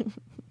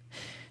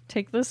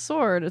 take this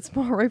sword. It's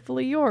more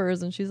rightfully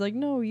yours. And she's like,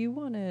 no, you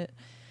want it.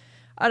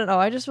 I don't know.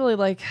 I just really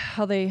like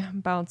how they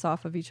bounce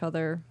off of each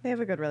other. They have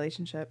a good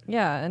relationship.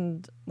 Yeah.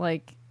 And,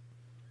 like,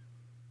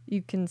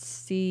 you can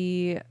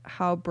see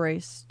how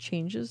Bryce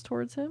changes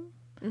towards him,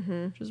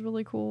 which is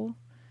really cool.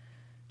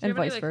 Do you and have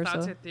vice any versa.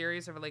 thoughts or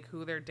theories of like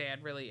who their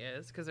dad really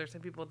is? Because there's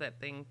some people that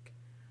think,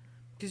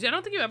 because I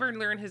don't think you ever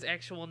learn his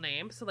actual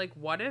name. So like,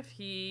 what if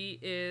he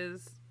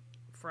is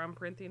from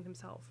Prythian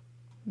himself?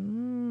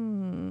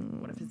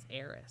 What if his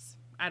heiress?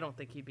 I don't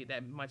think he'd be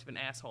that much of an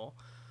asshole.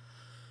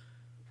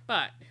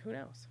 But who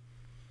knows?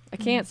 I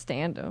can't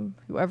stand him,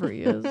 whoever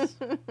he is.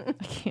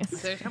 I can't So they're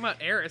stand talking about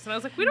heiress, and I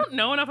was like, we don't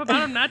know enough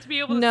about him not to be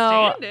able to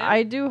No, stand it.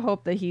 I do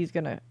hope that he's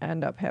going to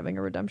end up having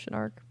a redemption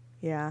arc.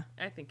 Yeah.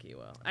 I think he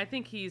will. I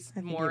think he's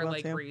think more he will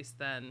like too. Reese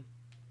than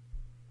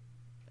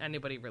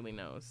anybody really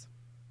knows.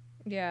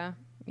 Yeah.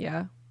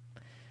 Yeah.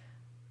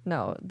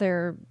 No,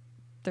 their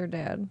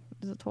dad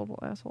is a total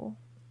asshole.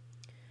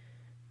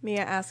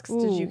 Mia asks,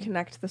 did you Ooh.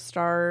 connect the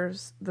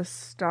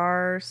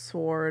star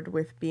sword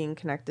with being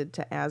connected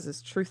to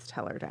Az's truth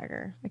teller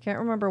dagger? I can't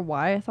remember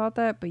why I thought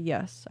that, but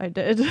yes, I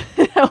did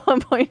at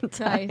one point in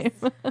time.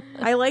 Nice.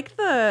 I like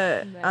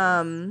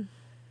the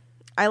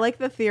I like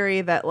the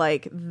theory that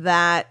like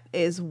that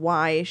is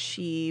why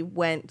she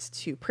went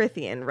to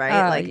Prythian,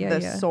 right? Like yeah,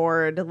 the yeah.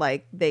 sword,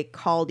 like they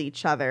called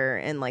each other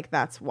and like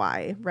that's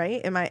why,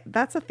 right?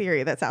 That's a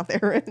theory that's out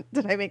there.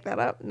 Did I make that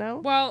up? No?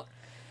 Well,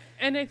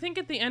 and I think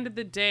at the end of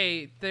the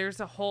day, there's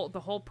the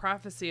whole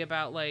prophecy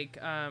about like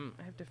I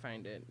have to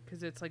find it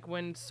because it's like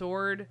when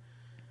sword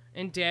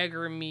and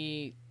dagger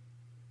meet,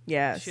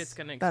 Yes. shit's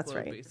gonna that's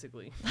explode right.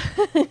 basically.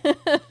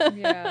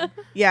 Yeah.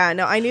 Yeah,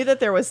 no, I knew that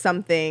there was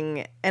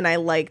something, and I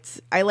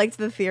liked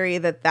the theory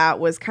that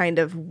was kind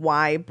of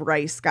why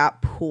Bryce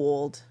got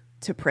pulled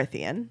to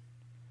Prythian.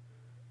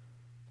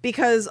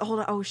 Because, hold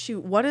on, oh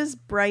shoot, what does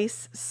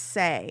Bryce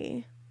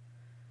say?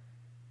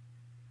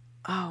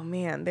 Oh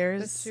man, That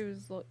there's, she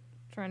was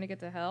trying to get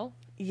to hell.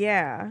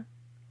 yeah.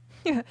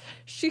 Yeah,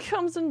 she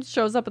comes and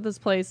shows up at this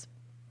place,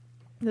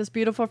 this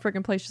beautiful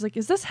freaking place. She's like,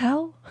 "Is this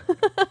hell?"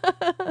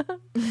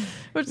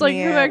 Which, like, who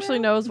Yeah. actually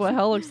knows what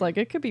hell looks like?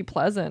 It could be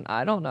pleasant.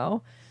 I don't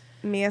know.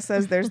 Mia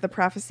says there's the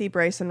prophecy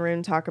Bryce and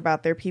Rune talk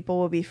about. Their people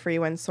will be free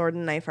when sword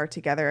and knife are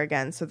together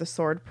again. So the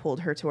sword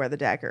pulled her to where the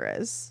dagger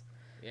is.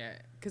 Yeah,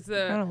 because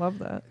I kind of love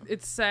that.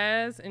 it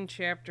says in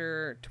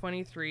chapter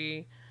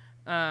 23,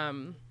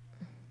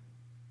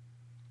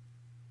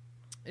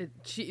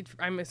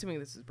 I'm assuming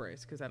this is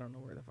Bryce because I don't know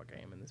where the fuck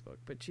I am in this book,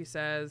 but she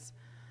says,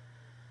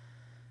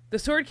 the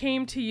sword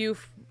came to you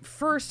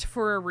first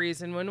for a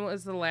reason. When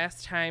was the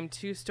last time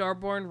two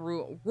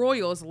starborn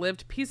royals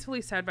lived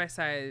peacefully side by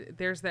side?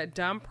 There's that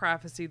dumb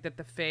prophecy that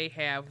the Fae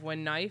have.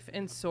 When knife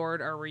and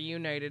sword are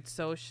reunited,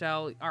 so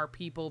shall our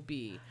people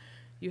be.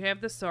 You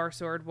have the Star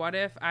Sword. What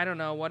if, I don't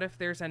know, what if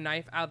there's a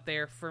knife out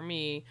there for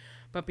me?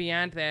 But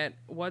beyond that,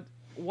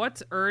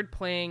 what's Erd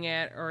playing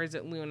at, or is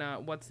it Luna?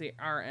 What's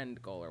our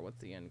end goal, or what's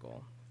the end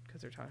goal?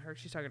 Because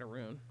she's talking to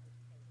Rune.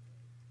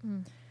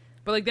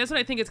 But like that's what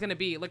I think it's gonna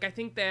be. Like I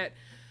think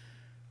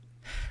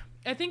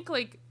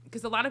like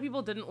because a lot of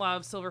people didn't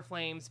love Silver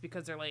Flames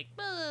because they're like,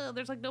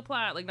 there's like no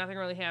plot, like nothing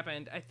really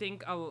happened. I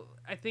think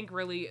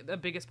really the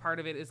biggest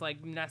part of it is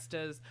like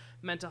Nesta's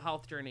mental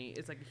health journey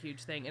is like a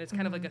huge thing, and it's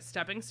kind of like a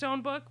stepping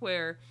stone book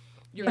where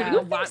you're getting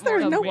a lot more.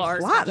 There's no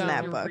plot in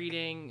that you're book.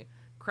 Reading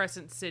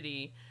Crescent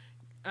City.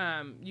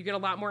 You get a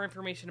lot more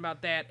information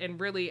about that, and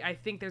really I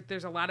think that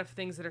there's a lot of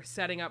things that are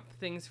setting up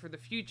things for the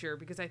future,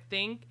 because I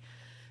think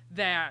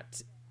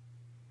that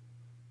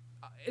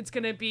it's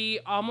gonna be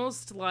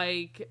almost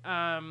like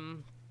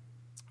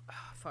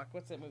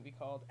what's that movie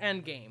called?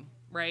 Endgame,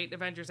 right?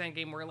 Avengers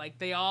Endgame, where like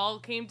they all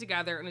came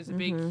together and it was a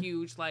big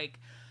huge like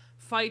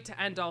fight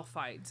to end all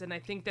fights. And I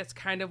think that's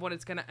kind of what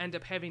it's gonna end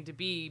up having to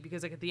be,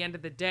 because like at the end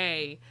of the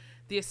day,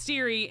 the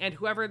Asteri and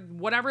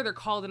whatever they're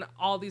called in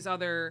all these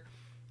other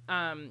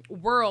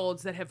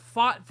worlds that have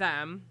fought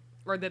them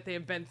or that they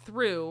have been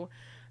through,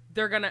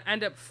 they're gonna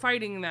end up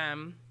fighting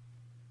them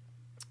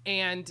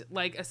and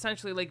like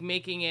essentially like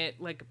making it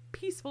like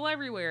peaceful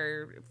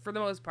everywhere for the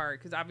most part,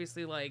 because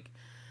obviously like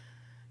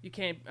you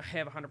can't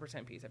have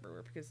 100% peace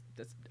everywhere because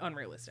that's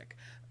unrealistic,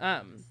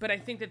 but I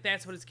think that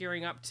that's what it's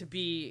gearing up to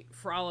be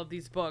for all of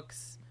these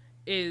books,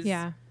 is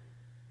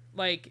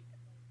like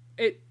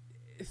it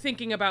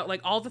thinking about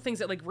like all the things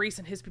that like Reese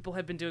and his people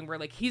have been doing, where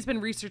like he's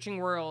been researching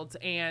worlds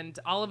and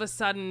all of a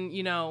sudden,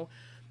 you know,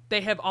 they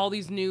have all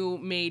these new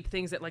made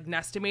things that like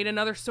Nesta made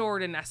another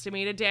sword and Nesta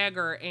made a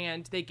dagger,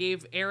 and they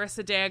gave Eris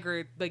a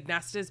dagger. Like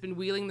Nesta has been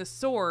wielding the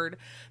sword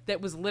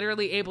that was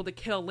literally able to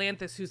kill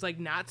Lanthus, who's like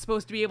not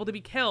supposed to be able to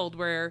be killed,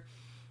 where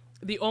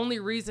the only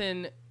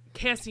reason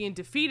Cassian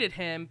defeated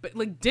him, but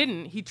like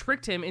didn't, he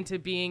tricked him into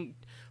being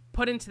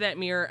put into that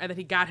mirror, and then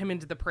he got him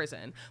into the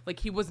prison.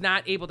 Like he was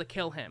not able to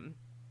kill him.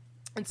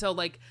 And so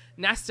like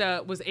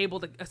Nesta was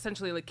able to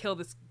essentially like kill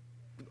this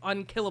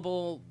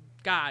unkillable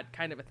god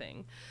kind of a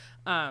thing.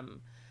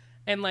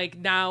 And like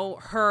now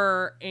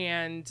her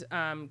and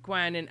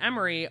Gwen and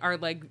Emery are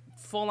like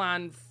full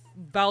on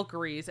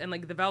Valkyries, and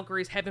like the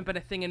Valkyries haven't been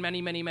a thing in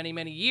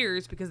many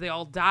years because they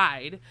all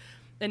died.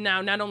 And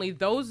now not only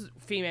those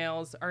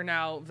females are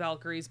now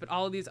Valkyries, but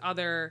all of these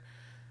other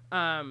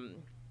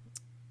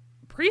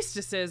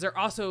priestesses are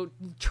also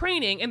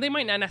training, and they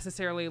might not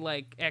necessarily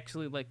like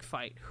actually like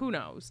fight, who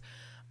knows.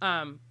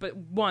 But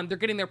one, they're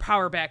getting their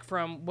power back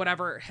from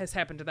whatever has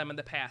happened to them in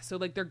the past. So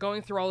like they're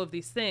going through all of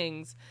these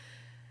things.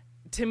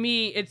 To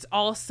me, it's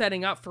all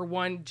setting up for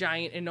one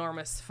giant,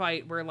 enormous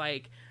fight where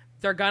like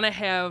they're gonna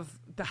have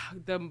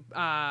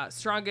the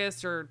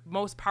strongest or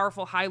most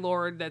powerful High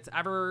Lord that's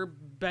ever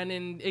been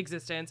in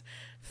existence,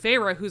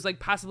 Feyre, who's like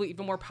possibly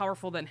even more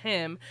powerful than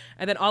him,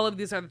 and then all of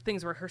these other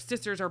things where her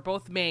sisters are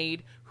both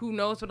made. Who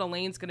knows what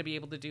Elaine's gonna be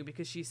able to do,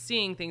 because she's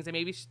seeing things, and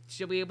maybe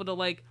she'll be able to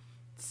like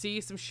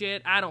see some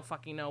shit. I don't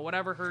fucking know,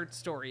 whatever her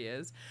story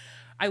is.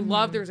 I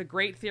love, there's a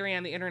great theory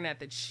on the internet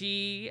that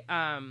she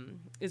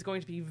is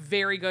going to be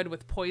very good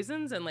with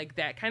poisons and like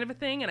that kind of a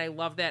thing. And I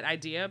love that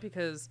idea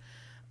because,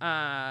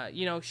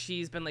 you know,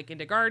 she's been like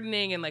into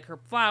gardening and like her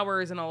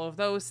flowers and all of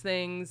those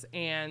things.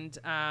 And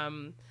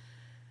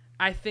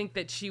I think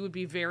that she would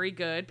be very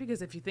good,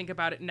 because if you think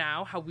about it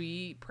now, how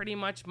we pretty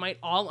much might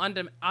all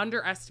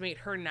underestimate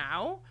her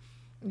now.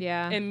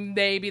 Yeah. And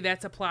maybe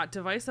that's a plot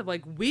device of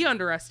like, we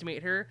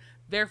underestimate her.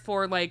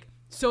 Therefore, like,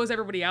 so is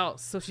everybody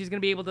else. So she's going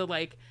to be able to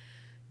like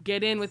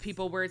get in with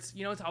people where it's,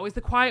 you know, it's always the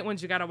quiet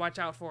ones you got to watch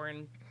out for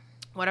and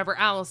whatever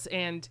else.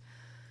 And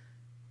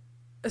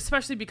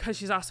especially because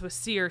she's also a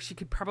seer, she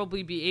could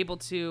probably be able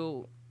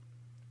to,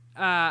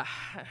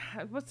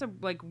 what's the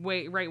like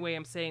right way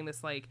I'm saying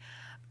this? Like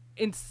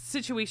in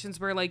situations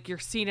where like you're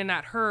seen and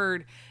not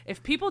heard,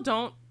 if people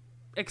don't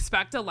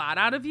expect a lot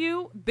out of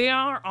you, they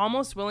are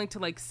almost willing to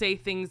like say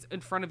things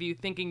in front of you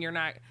thinking you're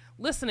not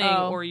listening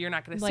or you're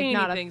not going to say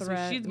anything. So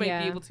she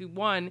might be able to,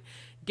 one,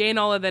 gain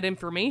all of that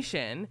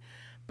information,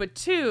 but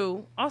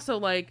two, also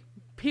like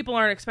people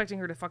aren't expecting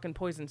her to fucking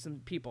poison some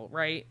people,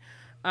 right?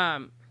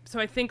 So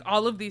I think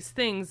all of these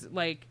things,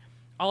 like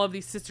all of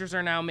these sisters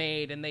are now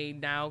made, and they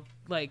now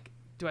like,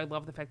 do I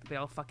love the fact that they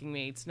all fucking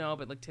mates? No,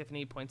 but like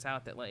Tiffany points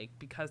out that like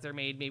because they're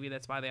made, maybe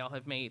that's why they all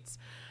have mates.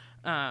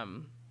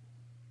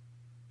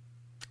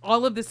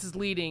 All of this is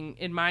leading,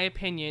 in my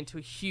opinion, to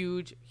a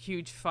huge,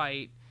 huge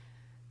fight.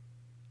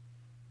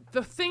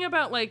 The thing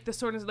about, like, the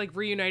sort of, like,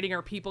 reuniting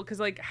our people, because,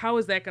 like, how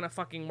is that going to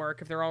fucking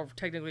work if they're all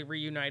technically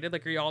reunited?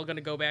 Like, are you all going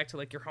to go back to,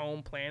 like, your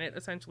home planet,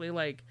 essentially?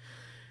 Like,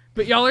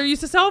 But y'all are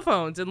used to cell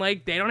phones, and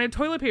like they don't have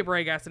toilet paper,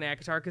 I guess, in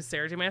Akatar, because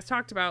Sarah J. Maas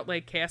talked about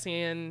like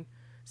Cassian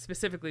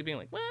specifically being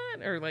like,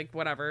 what, or like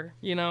whatever,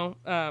 you know.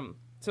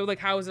 So like,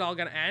 how is it all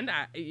gonna end?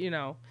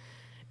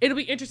 It'll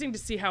be interesting to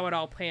see how it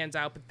all plans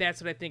out. But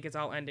that's what I think it's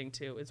all ending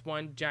to. It's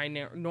one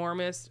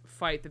ginormous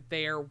fight that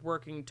they are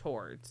working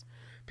towards.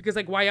 Because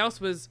like, why else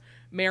was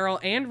Meryl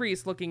and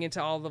Reese looking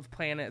into all of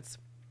planets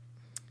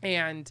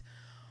and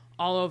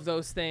all of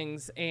those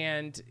things?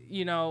 And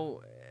you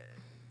know,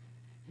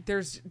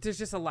 there's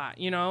just a lot,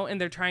 you know,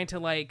 and they're trying to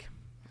like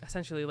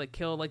essentially like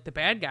kill like the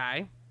bad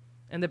guy,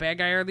 and the bad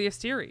guy are the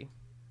Asteri,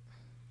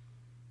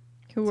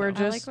 who are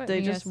just like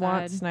they Mia just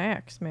want said.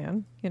 snacks,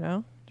 man. You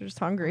know, they're just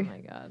hungry. Oh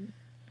my god.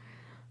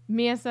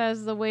 Mia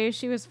says the way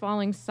she was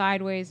falling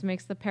sideways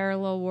makes the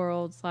parallel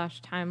world /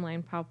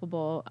 timeline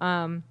palpable.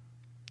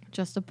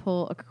 Just to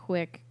pull a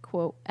quick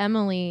quote,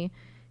 Emily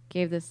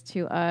gave this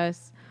to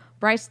us.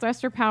 Bryce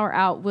thrust her power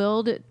out,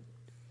 willed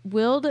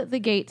the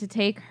gate to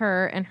take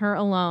her and her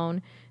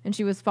alone, and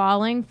she was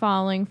falling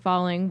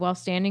while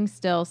standing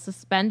still,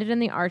 suspended in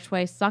the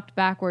archway, sucked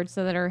backwards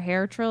so that her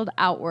hair trailed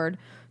outward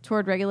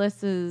toward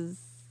Regulus's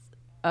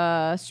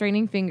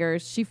straining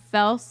fingers. She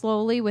fell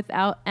slowly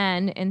without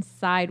end and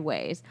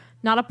sideways.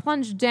 Not a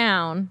plunge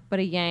down, but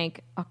a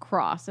yank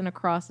across, and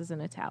across is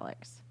in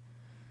italics.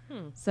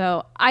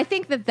 So I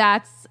think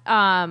that's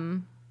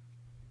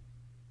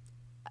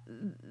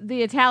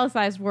the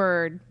italicized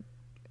word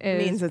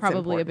Means is it's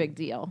probably a important. big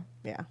deal.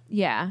 Yeah.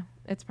 Yeah,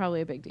 it's probably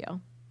a big deal.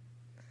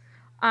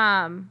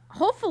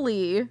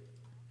 Hopefully,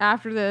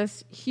 after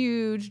this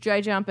huge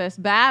gigantus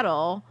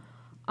battle,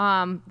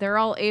 they're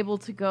all able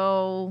to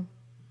go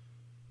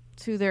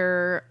to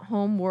their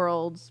home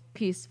worlds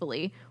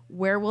peacefully.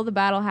 Where will the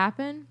battle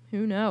happen?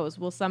 Who knows?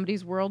 Will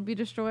somebody's world be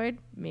destroyed?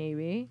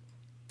 Maybe.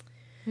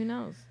 Who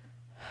knows?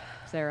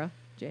 Sarah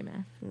J.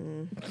 Maas.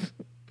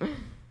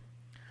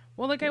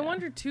 Well, like, I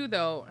wonder, too,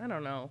 though, I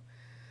don't know.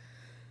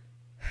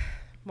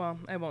 Well,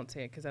 I won't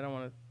say it because I don't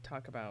want to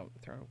talk about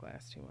Throne of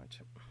Glass too much.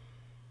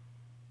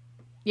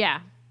 Yeah.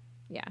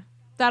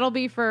 That'll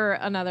be for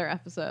another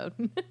episode.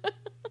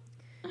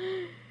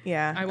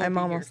 Yeah, I won't I'm be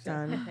here, almost so.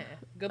 done.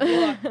 Good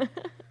luck.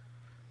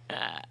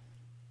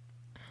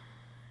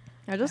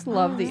 I just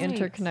love the Right.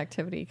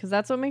 interconnectivity because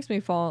that's what makes me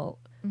fall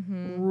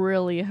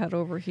really head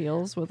over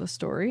heels with a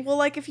story. Well,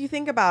 like if you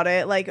think about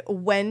it, like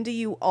when do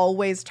you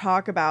always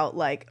talk about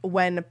like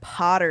when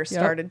Potter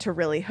started to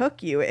really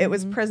hook you? It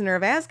was Prisoner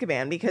of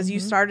Azkaban because you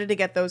started to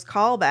get those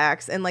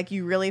callbacks and like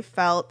you really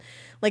felt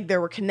like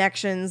there were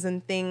connections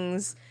and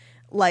things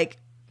like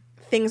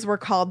things were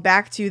called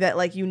back to that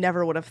like you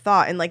never would have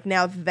thought. And like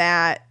now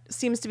that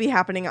seems to be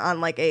happening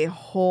on like a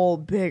whole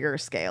bigger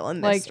scale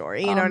in this Like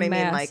story. You know what I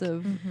mean? Like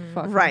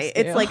fucking right.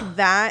 It's scale. like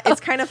that.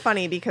 It's kind of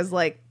funny because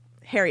like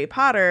Harry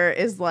Potter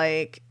is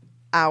like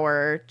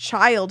our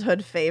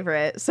childhood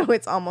favorite. So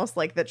it's almost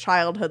like the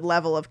childhood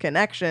level of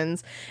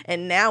connections.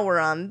 And now we're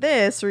on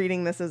this,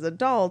 reading this as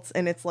adults,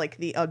 and it's like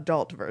the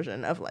adult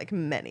version of like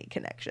many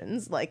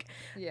connections, like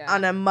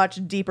on a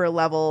much deeper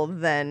level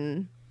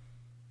than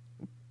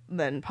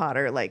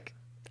Potter like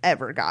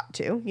ever got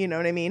to. You know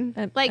what I mean?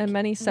 and, Like and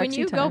many when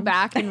sexy you go times.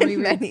 back and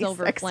reread Many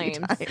Silver sexy Flames,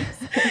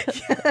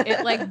 times.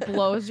 it like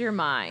blows your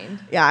mind.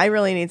 Yeah, I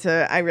really need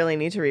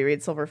to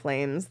reread Silver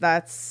Flames.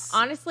 That's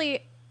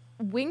Honestly,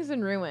 Wings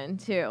and Ruin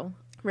too.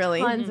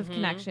 really Tons of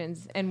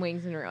connections in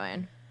Wings and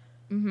Ruin.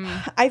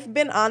 I've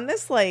been on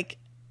this like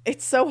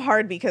it's so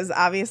hard because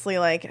obviously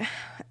like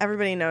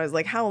everybody knows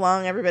like how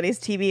long everybody's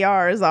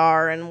TBRs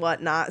are and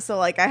whatnot. So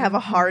like I have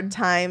a hard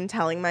time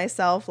telling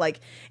myself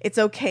like it's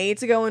okay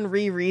to go and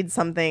reread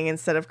something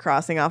instead of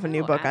crossing off a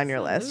new book on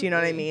your list. You know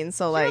what I absolutely. mean?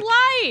 So like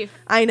Your life.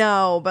 I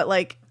know, but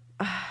like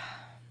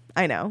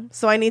I know.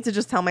 So I need to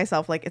just tell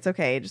myself like it's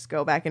okay, just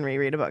go back and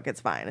reread a book.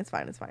 It's fine. It's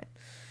fine. It's fine.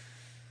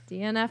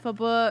 DNF a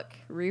book,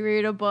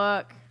 reread a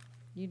book.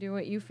 You do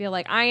what you feel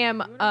like. I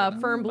am a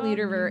firm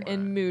believer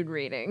in mood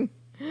reading.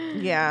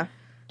 Yeah.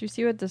 Do you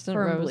see what Distant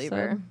Firm Rose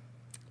believer. said?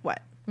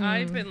 What?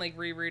 I've been like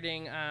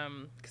rereading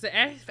because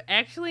I've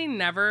actually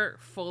never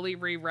fully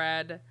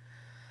reread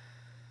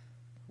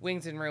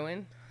Wings and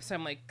Ruin, so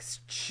I'm like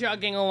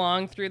chugging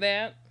along through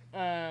that.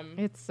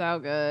 It's so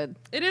good.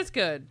 It is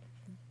good,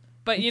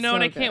 but you It's know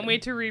what? so I can't good.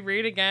 wait to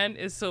reread again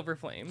is Silver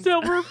Flames.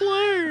 Silver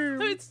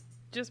Flame. It's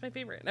just my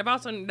favorite. I've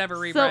also never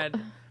reread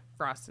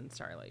Frost and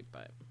Starlight,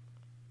 but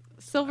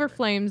Silver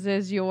Flames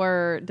is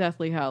your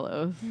Deathly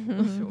Hallows.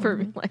 For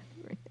me, like,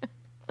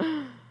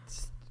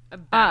 it's a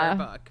better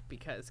book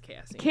because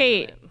Cassie.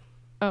 Kate.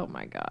 Oh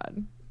my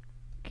God.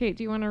 Kate,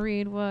 do you want to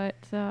read what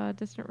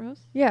Distant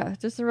Rose? Yeah,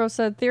 Distant Rose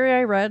said, theory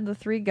I read, the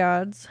three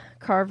gods,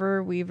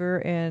 Carver, Weaver,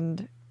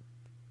 and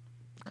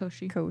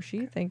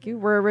Koshi, thank you,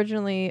 were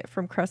originally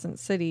from Crescent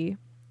City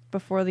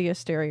before the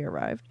Asteri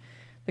arrived.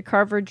 The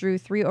Carver drew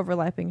 3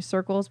 overlapping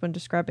circles when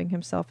describing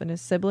himself and his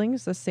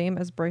siblings, the same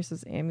as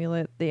Bryce's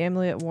amulet, the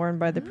amulet worn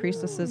by the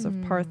priestesses of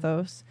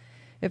Parthos.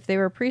 If they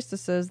were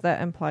priestesses, that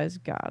implies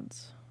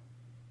gods.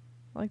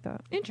 I like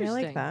that. Interesting.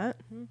 I like that.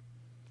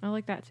 I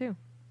like that too.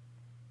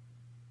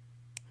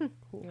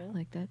 Cool. I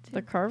like that too.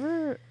 The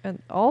Carver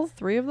and all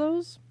 3 of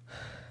those?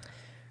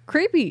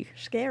 Creepy.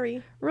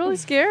 Scary. Really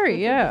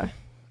scary, yeah.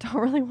 Don't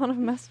really want to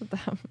mess with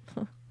them.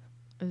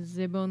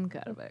 Zibon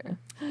Carver.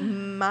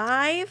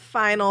 My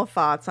final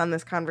thoughts on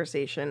this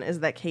conversation is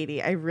that,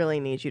 Katie, I really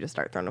need you to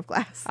start Throne of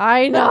Glass.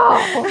 I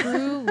know.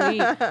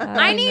 Truly.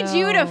 I need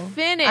you to know.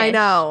 finish. I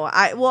know.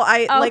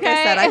 Like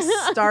I said, Okay.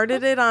 I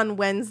started it on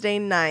Wednesday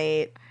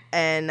night,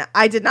 and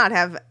I did not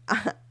have.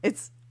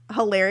 It's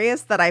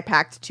hilarious that I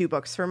packed 2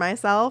 books for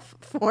myself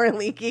for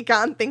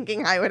LeakyCon,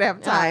 thinking I would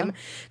have time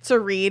to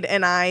read,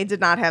 and I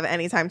did not have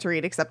any time to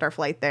read except our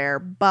flight there.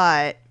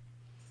 But,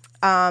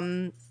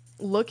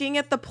 looking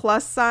at the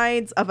plus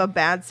sides of a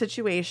bad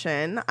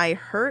situation, I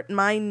hurt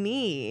my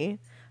knee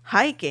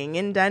hiking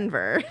in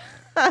Denver.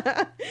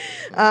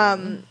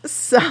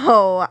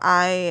 So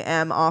I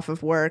am off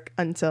of work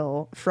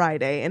until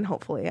Friday, and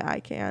hopefully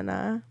I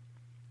can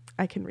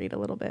read a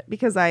little bit,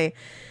 because I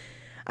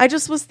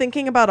just was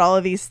thinking about all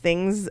of these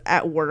things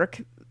at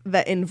work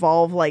that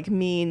involve like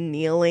me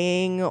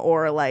kneeling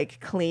or like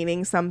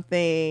cleaning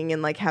something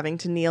and like having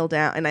to kneel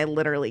down, and I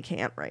literally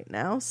can't right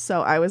now.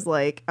 So I was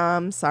like,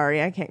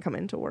 sorry, I can't come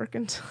into work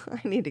until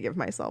I need to give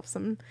myself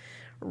some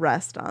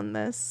rest on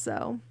this.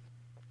 So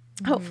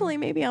hopefully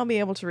maybe I'll be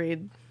able to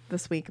read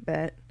this week a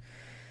bit.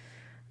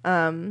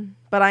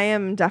 But I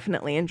am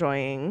definitely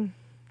enjoying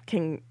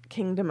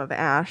Kingdom of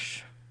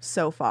Ash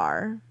so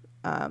far.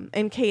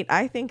 And Kate,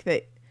 I think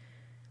that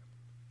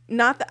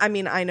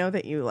I know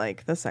that you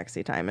like the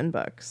sexy time in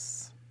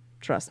books.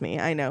 Trust me,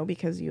 I know,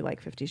 because you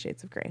like 50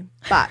 Shades of Grey.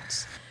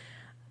 But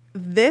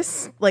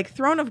this, like,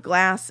 Throne of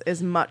Glass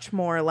is much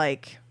more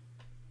like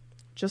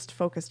just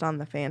focused on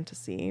the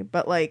fantasy,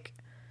 but like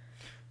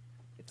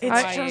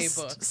it's YA just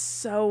book.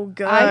 so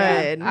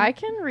good. I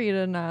can read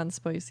a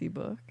non-spicy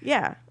book.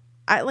 Yeah.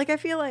 I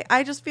feel like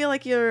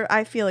you'll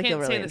Can't really say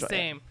enjoy the it.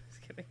 same.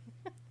 Just kidding.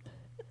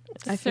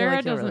 I feel Sarah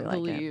like you'll doesn't really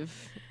like it.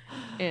 believe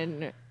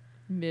in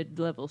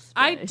mid-level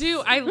spice. I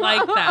do. I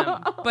like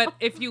them. But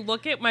if you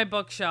look at my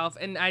bookshelf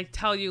and I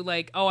tell you,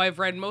 like, oh, I've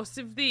read most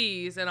of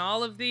these and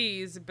all of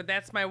these, but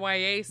that's my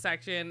YA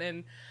section,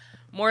 and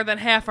more than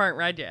half aren't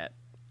read yet.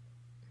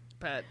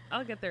 But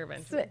I'll get there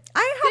eventually.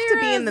 I have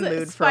to be in the Sarah's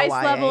mood for a spice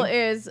YA. level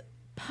is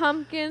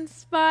pumpkin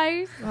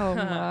spice. Oh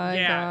my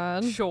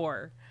yeah, god.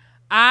 sure.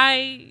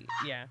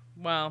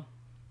 Well,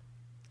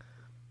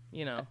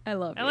 you know, I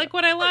love I you. like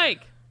what I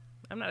like.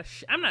 I'm not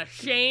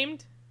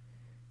ashamed.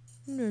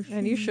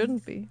 And you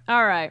shouldn't be.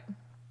 All right.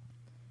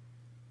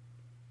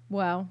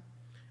 Well,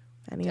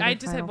 Any I other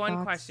just have final one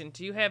thoughts? question.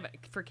 Do you have,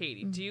 for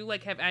Katie, do you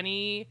like have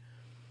any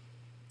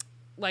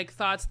like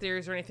thoughts,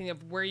 theories, or anything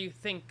of where you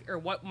think or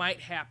what might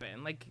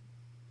happen, like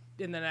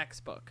in the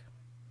next book?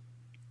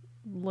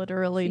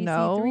 Literally CC3?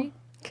 no.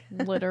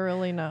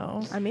 Literally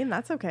no. I mean,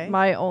 that's okay.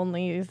 My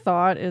only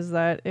thought is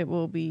that it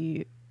will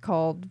be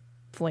called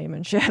Flame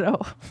and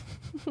Shadow.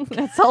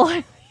 That's all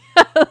I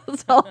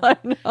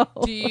know.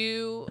 Do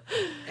you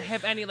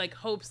have any like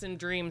hopes and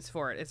dreams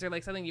for it? Is there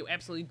like something you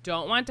absolutely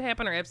don't want to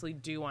happen or absolutely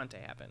do want to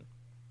happen?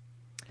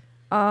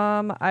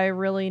 I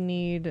really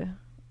need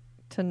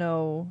to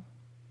know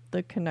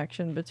the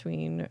connection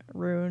between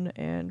Rune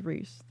and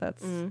Reese.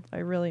 I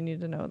really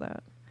need to know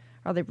that.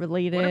 Are they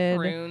related? What if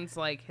Rune's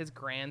like his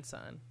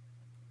grandson?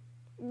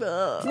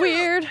 Ugh.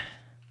 Weird.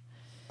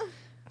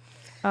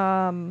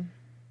 I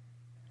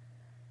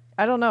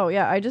don't know.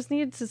 Yeah, I just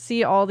need to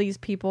see all these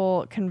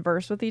people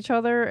converse with each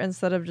other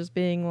instead of just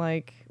being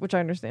like, which I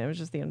understand it was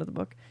just the end of the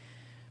book.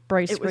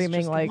 Bryce It was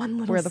screaming just like, one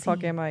little "Where the fuck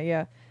scene." am I?"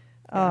 Yeah.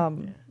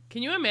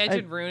 Can you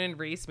imagine Rune and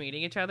Reese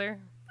meeting each other?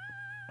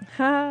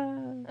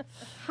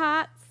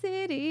 Hot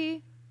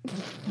City.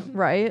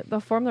 Right? They'll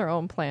form their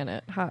own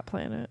planet, hot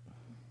planet.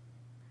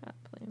 Hot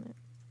planet.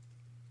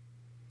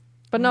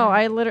 But no,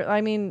 I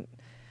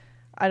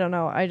don't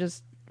know. I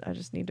just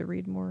need to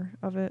read more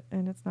of it,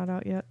 and it's not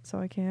out yet, so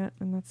I can't,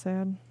 and that's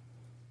sad.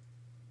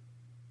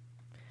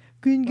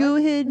 Can go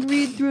ahead and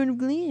read Throne of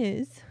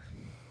Glass.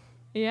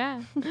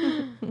 Yeah.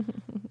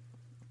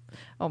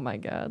 Oh my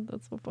god,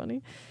 that's so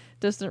funny.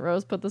 Distant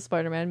Rose put the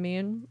Spider-Man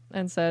meme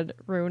and said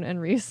Rune and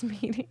Reese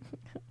meeting.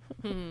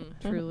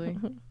 Truly.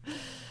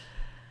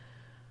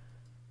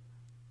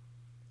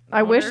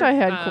 I wish wonder I if,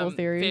 had cool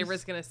theories.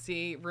 Favor's gonna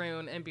see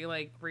Rune and be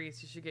like,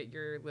 Reese, you should get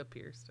your lip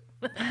pierced.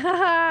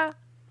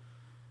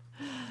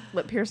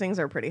 Lip piercings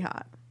are pretty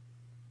hot.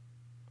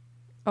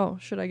 Oh,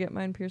 should I get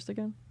mine pierced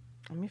again?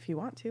 I mean, if you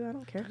want to, I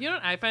don't care. You know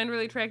what I find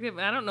really attractive?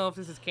 I don't know if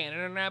this is canon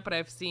or not, but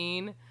I've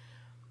seen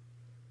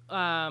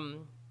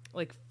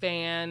like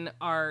fan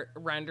art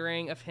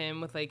rendering of him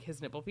with like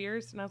his nipple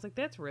pierced, and I was like,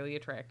 that's really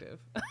attractive.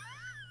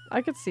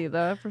 I could see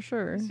that for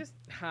sure. It's just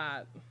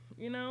hot,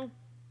 you know?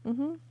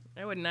 Mm-hmm.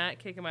 I would not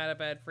kick him out of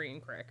bed for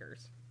eating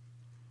crackers.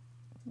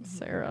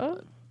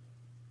 Sarah.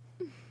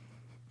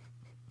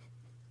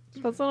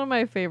 That's one of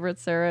my favorite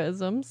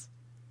Sarah-isms.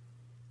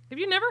 Have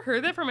you never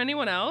heard that from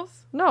anyone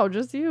else? No,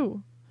 just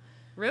you.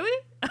 Really?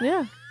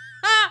 Yeah.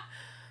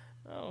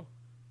 Oh.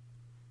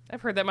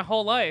 I've heard that my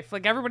whole life.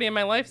 Like, everybody in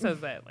my life says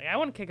that. Like, I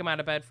wouldn't kick him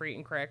out of bed for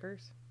eating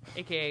crackers.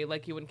 AKA,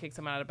 like, you wouldn't kick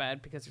someone out of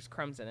bed because there's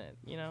crumbs in it,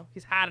 you know?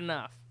 He's hot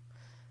enough.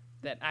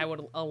 that I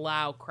would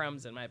allow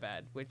crumbs in my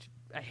bed, which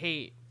I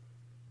hate,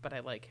 but I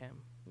like him.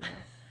 You know?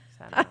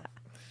 So I don't know.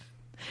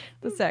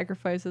 The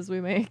sacrifices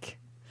we make.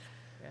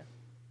 Yeah.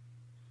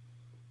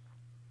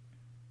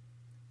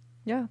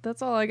 Yeah,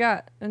 that's all I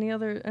got. Any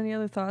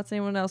other thoughts?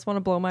 Anyone else want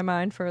to blow my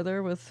mind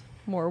further with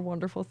more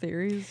wonderful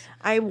theories?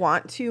 I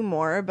want to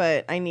more,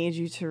 but I need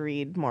you to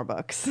read more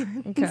books to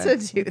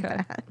do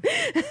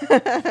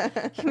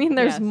that. You mean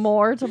there's Yes.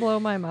 more to blow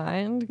my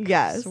mind?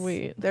 Yes.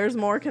 Sweet. There's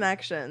more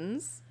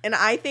connections. And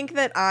I think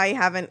that I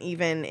haven't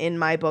even in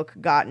my book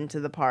gotten to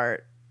the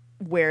part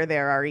where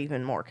there are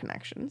even more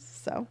connections.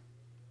 So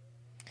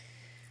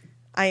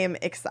I am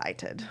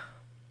excited.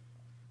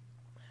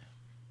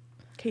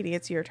 Katie,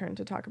 it's your turn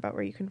to talk about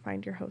where you can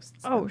find your hosts.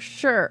 Oh,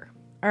 sure.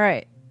 All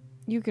right.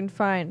 You can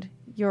find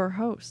your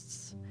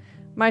hosts.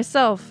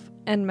 Myself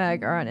and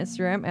Meg are on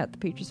Instagram at The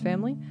Peaches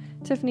Family.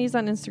 Tiffany's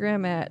on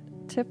Instagram at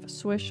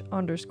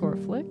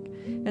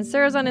tiffswish_flick. And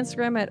Sarah's on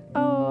Instagram at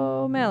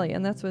O'Malley,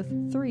 and that's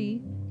with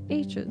 3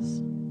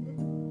 H's.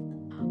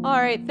 All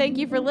right. Thank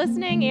you for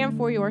listening and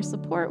for your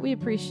support. We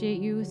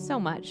appreciate you so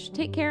much.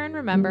 Take care and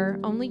remember,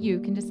 only you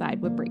can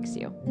decide what breaks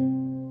you.